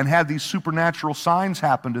Spirit and had these supernatural signs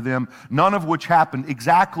happen to them, none of which happened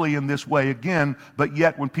exactly in this way again, but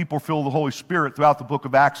yet when people were filled with the Holy Spirit throughout the book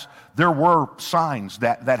of Acts, there were signs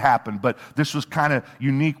that happened, but this was kind of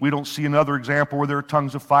unique. We don't see another example where there are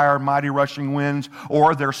tongues of fire, mighty rushing winds,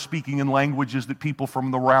 or they're speaking in languages that people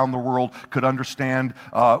from around the world could understand,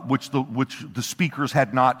 which the speakers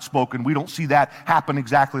had not spoken. We don't see that happen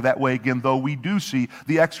exactly that way again, though we do see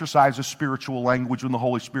the exercise of spiritual language when the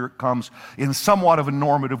Holy Spirit comes in somewhat of a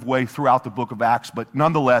normative way throughout the book of Acts. But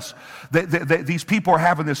nonetheless, these people are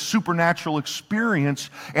having this supernatural experience,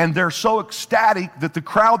 and they're so ecstatic that the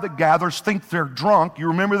crowd that gathers think they're drunk. You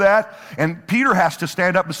remember that? And Peter has to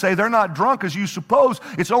stand up and say, they're not drunk as you suppose.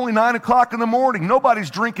 It's only 9 o'clock in the morning.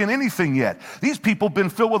 Nobody's drinking anything yet. These people have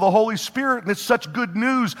been filled with the Holy Spirit, and it's such good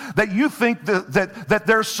news that you think that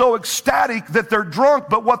they're so ecstatic that they're drunk,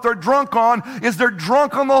 but what they're drunk on is they're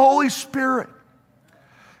drunk on the Holy Spirit.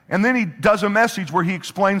 And then he does a message where he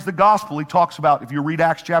explains the gospel. He talks about, if you read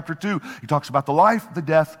Acts chapter 2, he talks about the life, the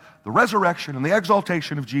death, the resurrection, and the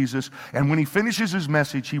exaltation of Jesus. And when he finishes his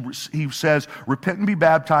message, he says, repent and be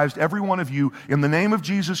baptized, every one of you, in the name of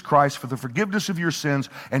Jesus Christ for the forgiveness of your sins,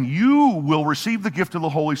 and you will receive the gift of the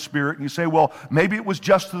Holy Spirit. And you say, well, maybe it was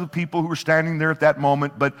just to the people who were standing there at that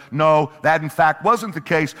moment, but no, that in fact wasn't the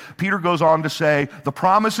case. Peter goes on to say, the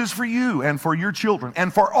promise is for you and for your children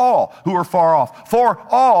and for all who are far off, for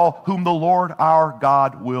all whom the Lord our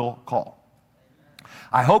God will call.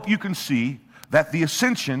 I hope you can see that the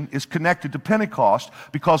ascension is connected to Pentecost,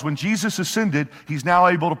 because when Jesus ascended, he's now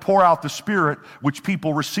able to pour out the Spirit which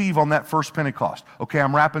people receive on that first Pentecost. Okay,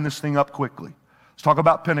 I'm wrapping this thing up quickly. Let's talk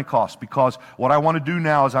about Pentecost, because what I want to do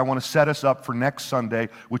now is I want to set us up for next Sunday,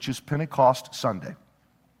 which is Pentecost Sunday.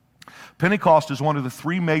 Pentecost is one of the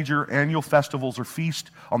 3 major annual festivals or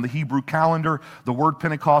feasts on the Hebrew calendar. The word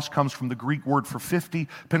Pentecost comes from the Greek word for 50.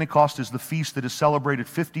 Pentecost is the feast that is celebrated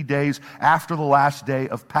 50 days after the last day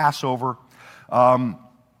of Passover.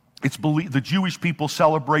 It's believed the Jewish people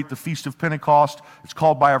celebrate the Feast of Pentecost. It's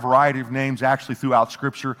called by a variety of names actually throughout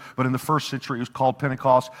Scripture, but in the first century it was called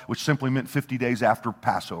Pentecost, which simply meant 50 days after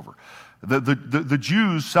Passover. The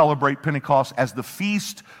Jews celebrate Pentecost as the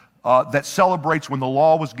feast that celebrates when the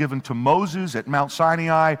law was given to Moses at Mount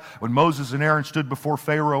Sinai, when Moses and Aaron stood before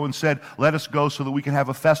Pharaoh and said, let us go so that we can have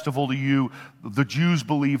a festival to you. The Jews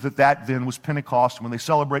believe that then was Pentecost. When they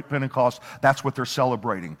celebrate Pentecost, that's what they're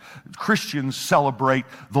celebrating. Christians celebrate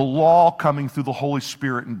the law coming through the Holy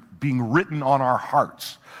Spirit and being written on our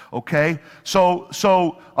hearts. Okay?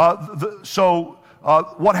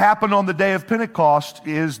 What happened on the day of Pentecost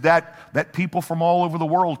is that people from all over the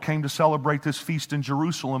world came to celebrate this feast in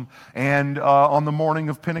Jerusalem. And on the morning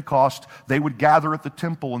of Pentecost, they would gather at the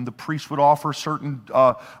temple, and the priests would offer certain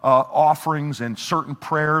offerings and certain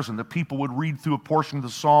prayers, and the people would read through a portion of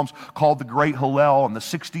the Psalms called the Great Hallel and the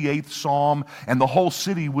 68th Psalm, and the whole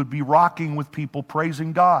city would be rocking with people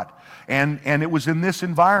praising God. And it was in this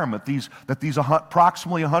environment that these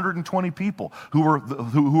approximately 120 people who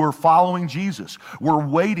were following Jesus were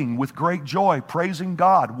waiting with great joy, praising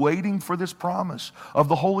God, waiting for this promise of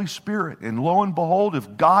the Holy Spirit. And lo and behold,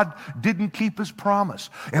 if God didn't keep his promise,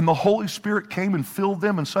 and the Holy Spirit came and filled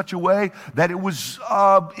them in such a way that it was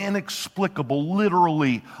inexplicable,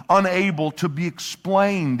 literally unable to be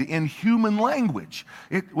explained in human language.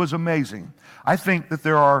 It was amazing. I think that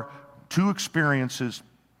there are 2 experiences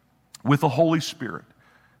with the Holy Spirit.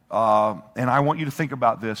 And I want you to think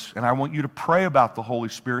about this, and I want you to pray about the Holy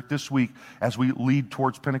Spirit this week as we lead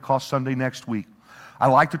towards Pentecost Sunday next week. I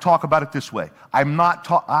like to talk about it this way. I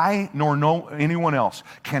nor no anyone else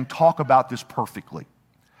can talk about this perfectly.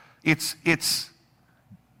 Maybe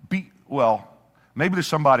there's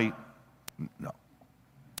somebody, no.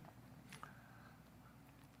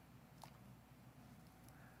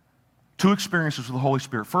 Two experiences with the Holy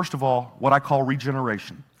Spirit. First of all, what I call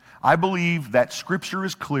regeneration. I believe that Scripture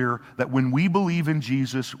is clear that when we believe in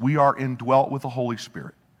Jesus, we are indwelt with the Holy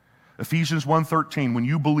Spirit. Ephesians 1:13, when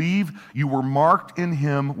you believe, you were marked in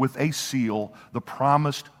him with a seal, the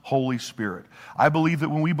promised Holy Spirit. I believe that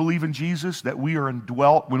when we believe in Jesus, that we are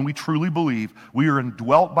indwelt, when we truly believe, we are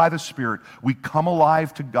indwelt by the Spirit. We come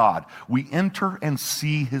alive to God. We enter and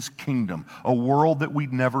see his kingdom, a world that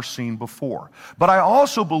we'd never seen before. But I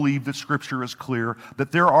also believe that Scripture is clear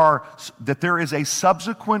that there is a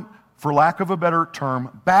subsequent, for lack of a better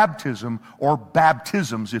term, baptism, or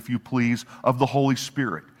baptisms, if you please, of the Holy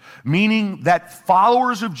Spirit. Meaning that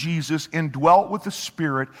followers of Jesus indwelt with the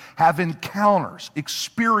Spirit have encounters,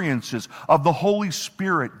 experiences of the Holy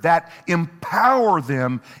Spirit that empower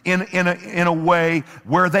them in a way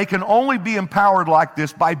where they can only be empowered like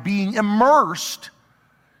this by being immersed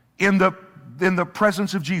in the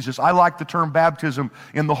presence of Jesus. I like the term baptism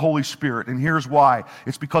in the Holy Spirit, and here's why.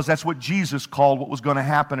 It's because that's what Jesus called what was going to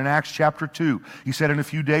happen in Acts chapter 2. He said, in a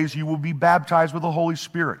few days you will be baptized with the Holy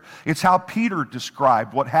Spirit. It's how Peter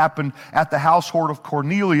described what happened at the household of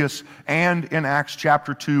Cornelius and in Acts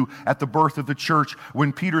chapter 2 at the birth of the church,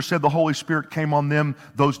 when Peter said the Holy Spirit came on them,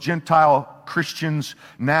 those Gentile Christians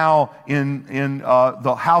now in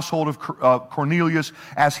the household of Cornelius,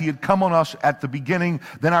 as he had come on us at the beginning.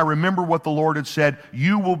 Then I remember what the Lord had said,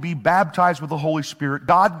 you will be baptized with the Holy Spirit.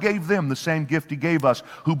 God gave them the same gift he gave us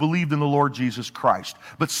who believed in the Lord Jesus Christ.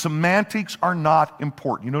 But semantics are not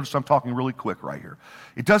important. You notice I'm talking really quick right here.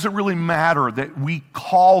 It doesn't really matter that we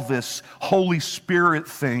call this Holy Spirit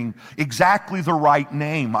thing exactly the right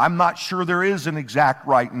name. I'm not sure there is an exact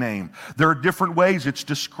right name. There are different ways it's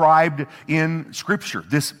described in Scripture.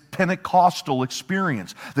 This Pentecostal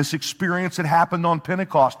experience, this experience that happened on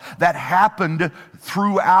Pentecost, that happened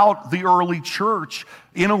throughout the early church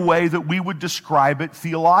in a way that we would describe it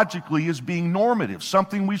theologically as being normative,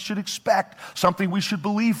 something we should expect, something we should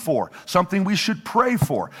believe for, something we should pray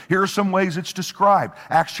for. Here are some ways it's described.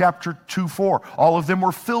 Acts chapter 2:4, all of them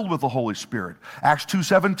were filled with the Holy Spirit. Acts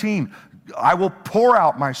 2:17, I will pour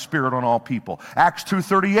out my Spirit on all people. Acts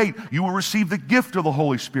 2:38, you will receive the gift of the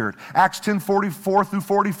Holy Spirit. Acts 10:44 through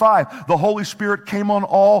 45, the Holy Spirit came on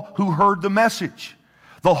all who heard the message.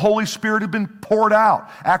 The Holy Spirit had been poured out.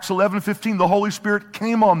 Acts 11:15, the Holy Spirit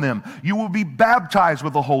came on them. You will be baptized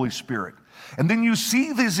with the Holy Spirit. And then you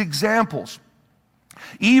see these examples.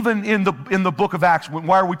 Even in the book of Acts.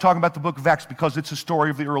 Why are we talking about the book of Acts? Because it's a story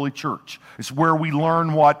of the early church. It's where we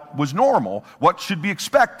learn what was normal, what should be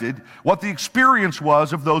expected, what the experience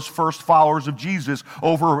was of those first followers of Jesus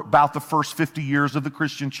over about the first 50 years of the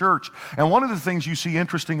Christian church. And one of the things you see,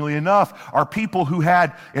 interestingly enough, are people who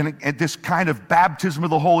had this kind of baptism of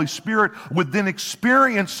the Holy Spirit would then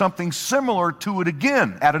experience something similar to it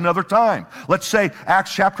again at another time. Let's say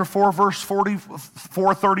Acts chapter 4, verse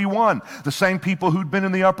 31. The same people who'd been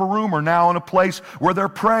in the upper room are now in a place where they're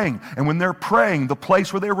praying. And when they're praying, the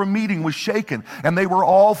place where they were meeting was shaken. And they were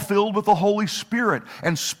all filled with the Holy Spirit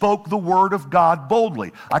and spoke the word of God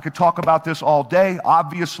boldly. I could talk about this all day.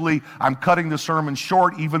 Obviously, I'm cutting the sermon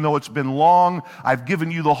short, even though it's been long. I've given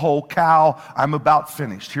you the whole cow. I'm about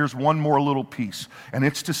finished. Here's one more little piece. And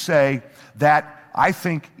it's to say that I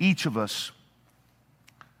think each of us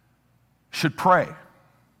should pray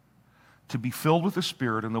to be filled with the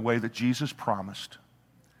Spirit in the way that Jesus promised,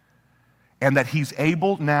 and that he's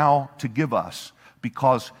able now to give us,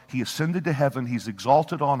 because he ascended to heaven, he's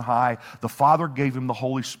exalted on high. The Father gave him the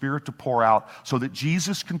Holy Spirit to pour out so that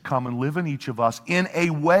Jesus can come and live in each of us in a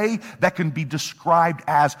way that can be described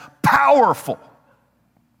as powerful.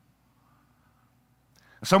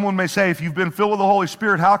 Someone may say, if you've been filled with the Holy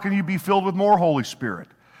Spirit, how can you be filled with more Holy Spirit?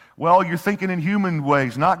 Well, you're thinking in human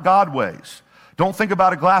ways, not God ways. Don't think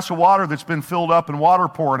about a glass of water that's been filled up and water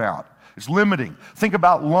pouring out. It's limiting. Think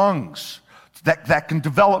about lungs that can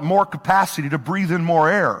develop more capacity to breathe in more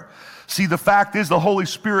air. See, the fact is the Holy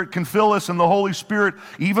Spirit can fill us, and the Holy Spirit,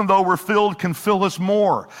 even though we're filled, can fill us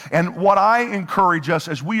more. And what I encourage us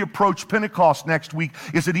as we approach Pentecost next week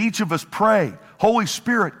is that each of us pray, Holy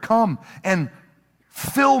Spirit, come and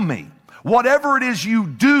fill me. Whatever it is you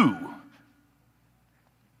do,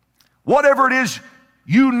 whatever it is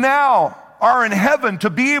you now are in heaven to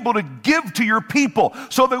be able to give to your people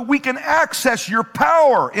so that we can access your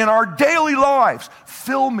power in our daily lives.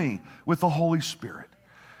 Fill me with the Holy Spirit.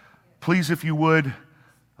 Please, if you would,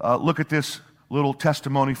 look at this little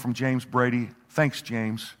testimony from James Brady. Thanks,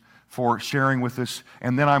 James, for sharing with us.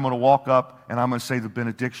 And then I'm going to walk up and I'm going to say the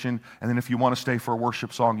benediction. And then if you want to stay for a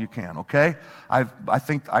worship song, you can, okay? I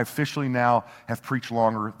think I officially now have preached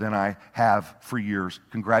longer than I have for years.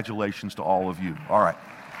 Congratulations to all of you. All right.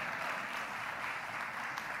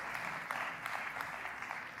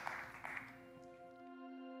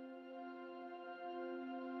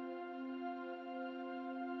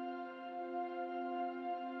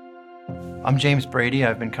 I'm James Brady.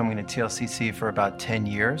 I've been coming to TLCC for about 10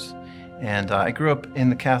 years, and I grew up in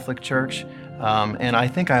the Catholic Church, and I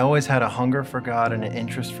think I always had a hunger for God and an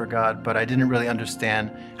interest for God, but I didn't really understand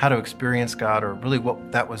how to experience God or really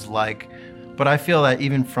what that was like. But I feel that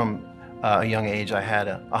even from a young age, I had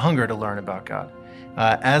a hunger to learn about God.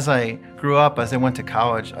 As I grew up, as I went to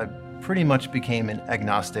college, I pretty much became an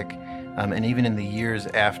agnostic, and even in the years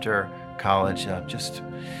after college, just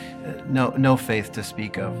no faith to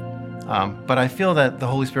speak of. But I feel that the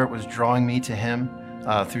Holy Spirit was drawing me to Him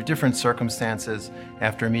through different circumstances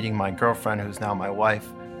after meeting my girlfriend, who's now my wife.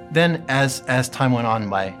 Then as time went on,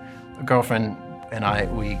 my girlfriend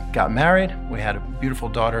and we got married. We had a beautiful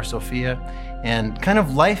daughter, Sophia, and kind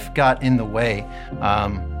of life got in the way.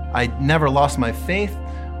 I never lost my faith,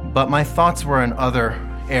 but my thoughts were in other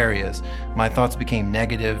areas. My thoughts became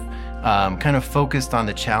negative, kind of focused on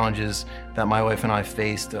the challenges that my wife and I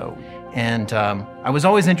faced. And I was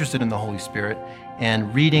always interested in the Holy Spirit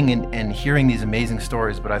and reading and hearing these amazing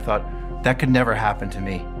stories, but I thought that could never happen to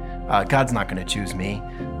me. God's not going to choose me.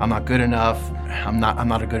 I'm not good enough. I'm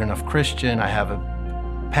not a good enough Christian. I have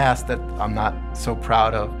a past that I'm not so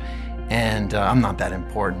proud of, and I'm not that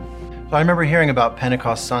important. So I remember hearing about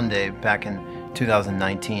Pentecost Sunday back in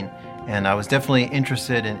 2019, and I was definitely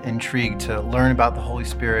interested and intrigued to learn about the Holy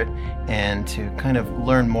Spirit and to kind of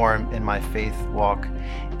learn more in my faith walk.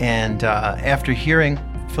 And after hearing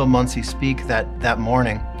Phil Muncy speak that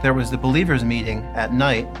morning, there was the believers meeting at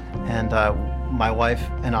night, and my wife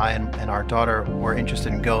and I and our daughter were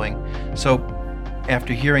interested in going. So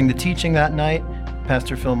after hearing the teaching that night,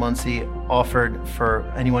 Pastor Phil Muncy offered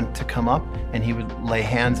for anyone to come up and he would lay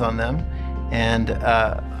hands on them. And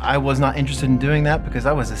I was not interested in doing that because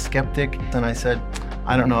I was a skeptic. And I said,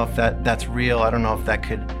 I don't know if that's real. I don't know if that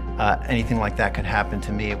could, anything like that could happen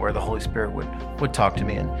to me where the Holy Spirit would talk to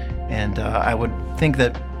me. And I would think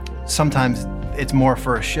that sometimes it's more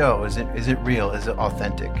for a show. Is it real? Is it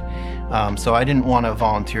authentic? So I didn't want to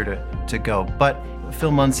volunteer to go. But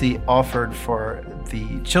Phil Muncy offered for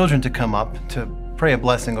the children to come up to pray a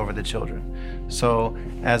blessing over the children. So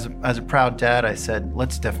as a proud dad, I said,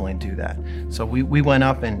 let's definitely do that. So we went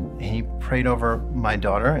up and he prayed over my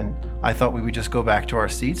daughter, and I thought we would just go back to our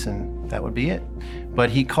seats and that would be it. But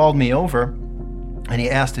he called me over and he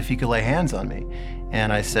asked if he could lay hands on me.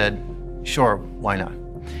 And I said, sure, why not?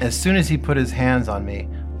 As soon as he put his hands on me,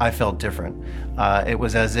 I felt different. It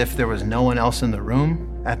was as if there was no one else in the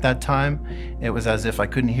room at that time. It was as if I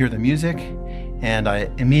couldn't hear the music, and I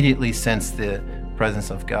immediately sensed the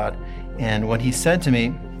presence of God. And when he said to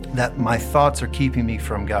me that my thoughts are keeping me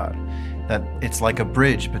from God, that it's like a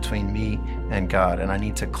bridge between me and God, and I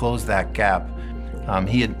need to close that gap.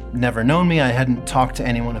 He had never known me. I hadn't talked to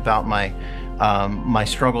anyone about my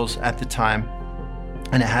struggles at the time,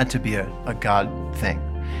 and it had to be a God thing.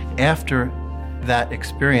 After that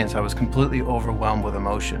experience, I was completely overwhelmed with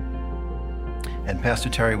emotion. And Pastor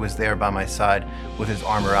Terry was there by my side with his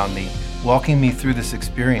arm around me, walking me through this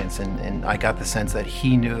experience. And I got the sense that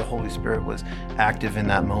he knew the Holy Spirit was active in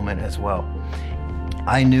that moment as well.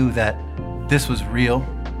 I knew that this was real.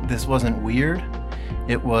 This wasn't weird.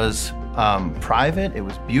 It was private. It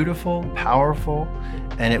was beautiful, powerful.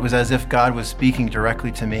 And it was as if God was speaking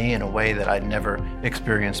directly to me in a way that I'd never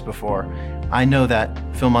experienced before. I know that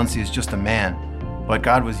Phil Muncy is just a man, but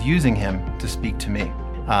God was using him to speak to me.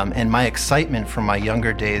 And my excitement from my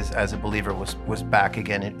younger days as a believer was back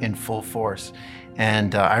again in full force.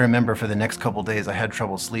 And I remember for the next couple days I had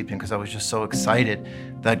trouble sleeping because I was just so excited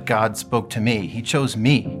that God spoke to me. He chose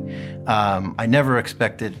me. I never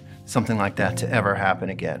expected something like that to ever happen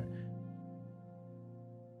again.